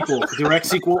 Direct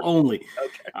sequel only.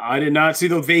 Okay. I did not see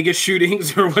the Vegas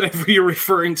shootings or whatever you're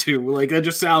referring to. Like, that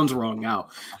just sounds wrong now.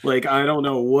 Like, I don't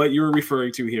know what you're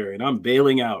referring to here, and I'm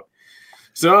bailing out.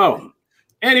 So,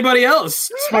 anybody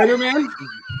else? Spider-Man?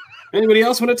 Anybody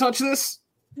else want to touch this?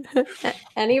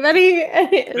 Anybody else?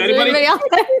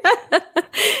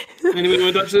 Anybody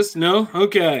want to touch this? No?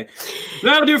 Okay.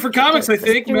 That'll do it for comics, I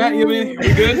think. Matt, you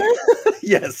good?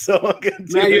 Yes. So I'm going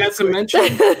to Matt, you had some mention?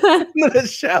 I'm going to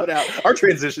shout out. Our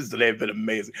transitions today have been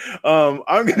amazing. I'm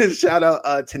going to shout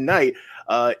out tonight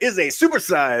is a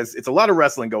supersized, it's a lot of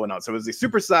wrestling going on. So it's a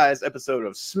supersized episode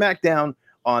of SmackDown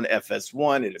on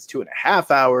FS1. It is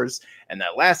 2.5 hours. And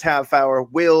that last half hour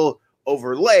will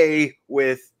overlay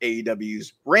with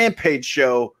AEW's Rampage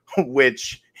show,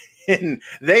 which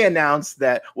they announced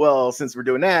that, well, since we're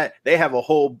doing that, they have a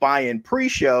whole buy-in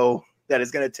pre-show that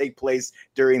is going to take place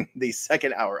during the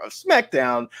second hour of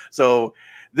SmackDown. So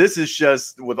This is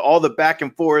just with all the back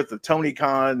and forth of Tony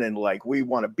Khan and like, we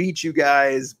want to beat you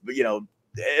guys, but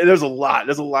there's a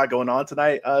lot going on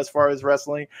tonight as far as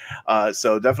wrestling.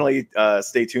 So definitely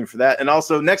stay tuned for that. And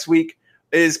also next week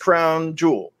is Crown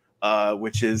Jewel,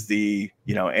 which is the,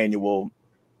 annual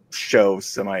show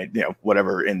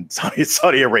whatever in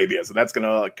Saudi Arabia. So that's going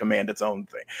to command its own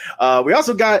thing. We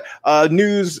also got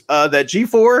news that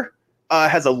G4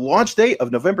 has a launch date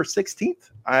of November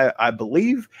 16th, I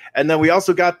believe. And then we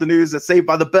also got the news that Saved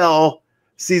by the Bell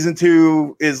season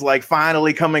 2 is like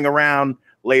finally coming around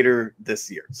later this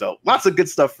year. So lots of good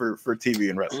stuff for TV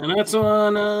and wrestling. And that's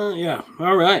on,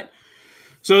 all right.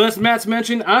 So that's Matt's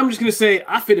mentioned. I'm just going to say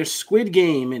I finished Squid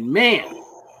Game, and man,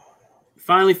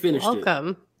 finally finished it.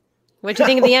 Welcome. What'd you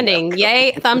think of the ending?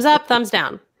 Yay, thumbs up, thumbs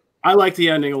down. I liked the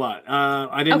ending a lot.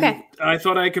 Okay. I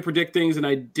thought I could predict things, and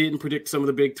I didn't predict some of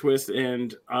the big twists,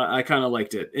 and I kind of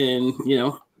liked it. And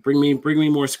bring me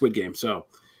more Squid Game. So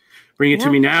bring it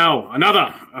to me now.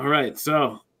 Another. All right.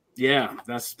 So yeah,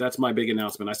 that's my big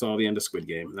announcement. I saw the end of Squid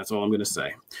Game. That's all I'm going to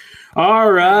say.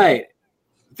 All right.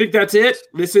 I think that's it.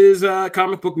 This is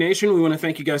Comic Book Nation. We want to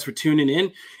thank you guys for tuning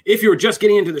in. If you're just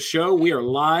getting into the show, we are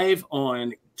live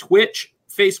on Twitch,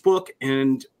 Facebook,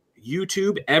 and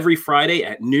YouTube every Friday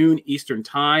at noon Eastern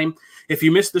Time. If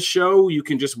you missed the show, you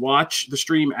can just watch the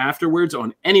stream afterwards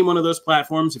on any one of those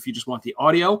platforms. If you just want the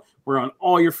audio, we're on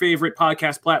all your favorite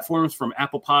podcast platforms, from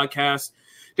Apple Podcasts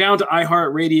down to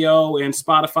iHeartRadio and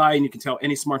Spotify. And you can tell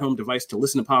any smart home device to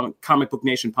listen to Comic Book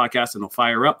Nation podcast, and they'll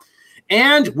fire up.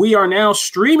 And we are now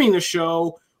streaming the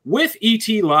show with ET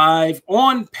Live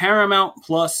on Paramount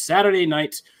Plus Saturday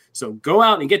nights. So go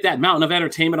out and get that mountain of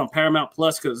entertainment on Paramount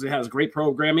Plus, because it has great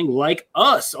programming like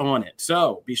us on it.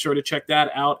 So be sure to check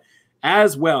that out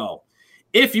as well.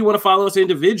 If you want to follow us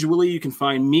individually, you can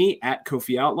find me at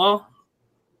Kofi Outlaw.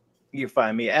 You can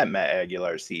find me at Matt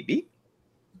Aguilar CB.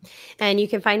 And you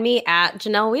can find me at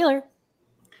Janelle Wheeler.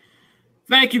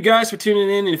 Thank you guys for tuning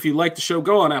in. And if you like the show,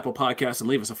 go on Apple Podcasts and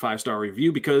leave us a 5-star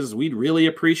review, because we'd really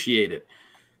appreciate it.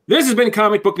 This has been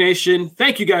Comic Book Nation.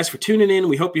 Thank you guys for tuning in.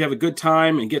 We hope you have a good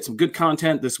time and get some good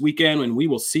content this weekend, and we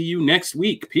will see you next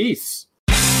week. Peace.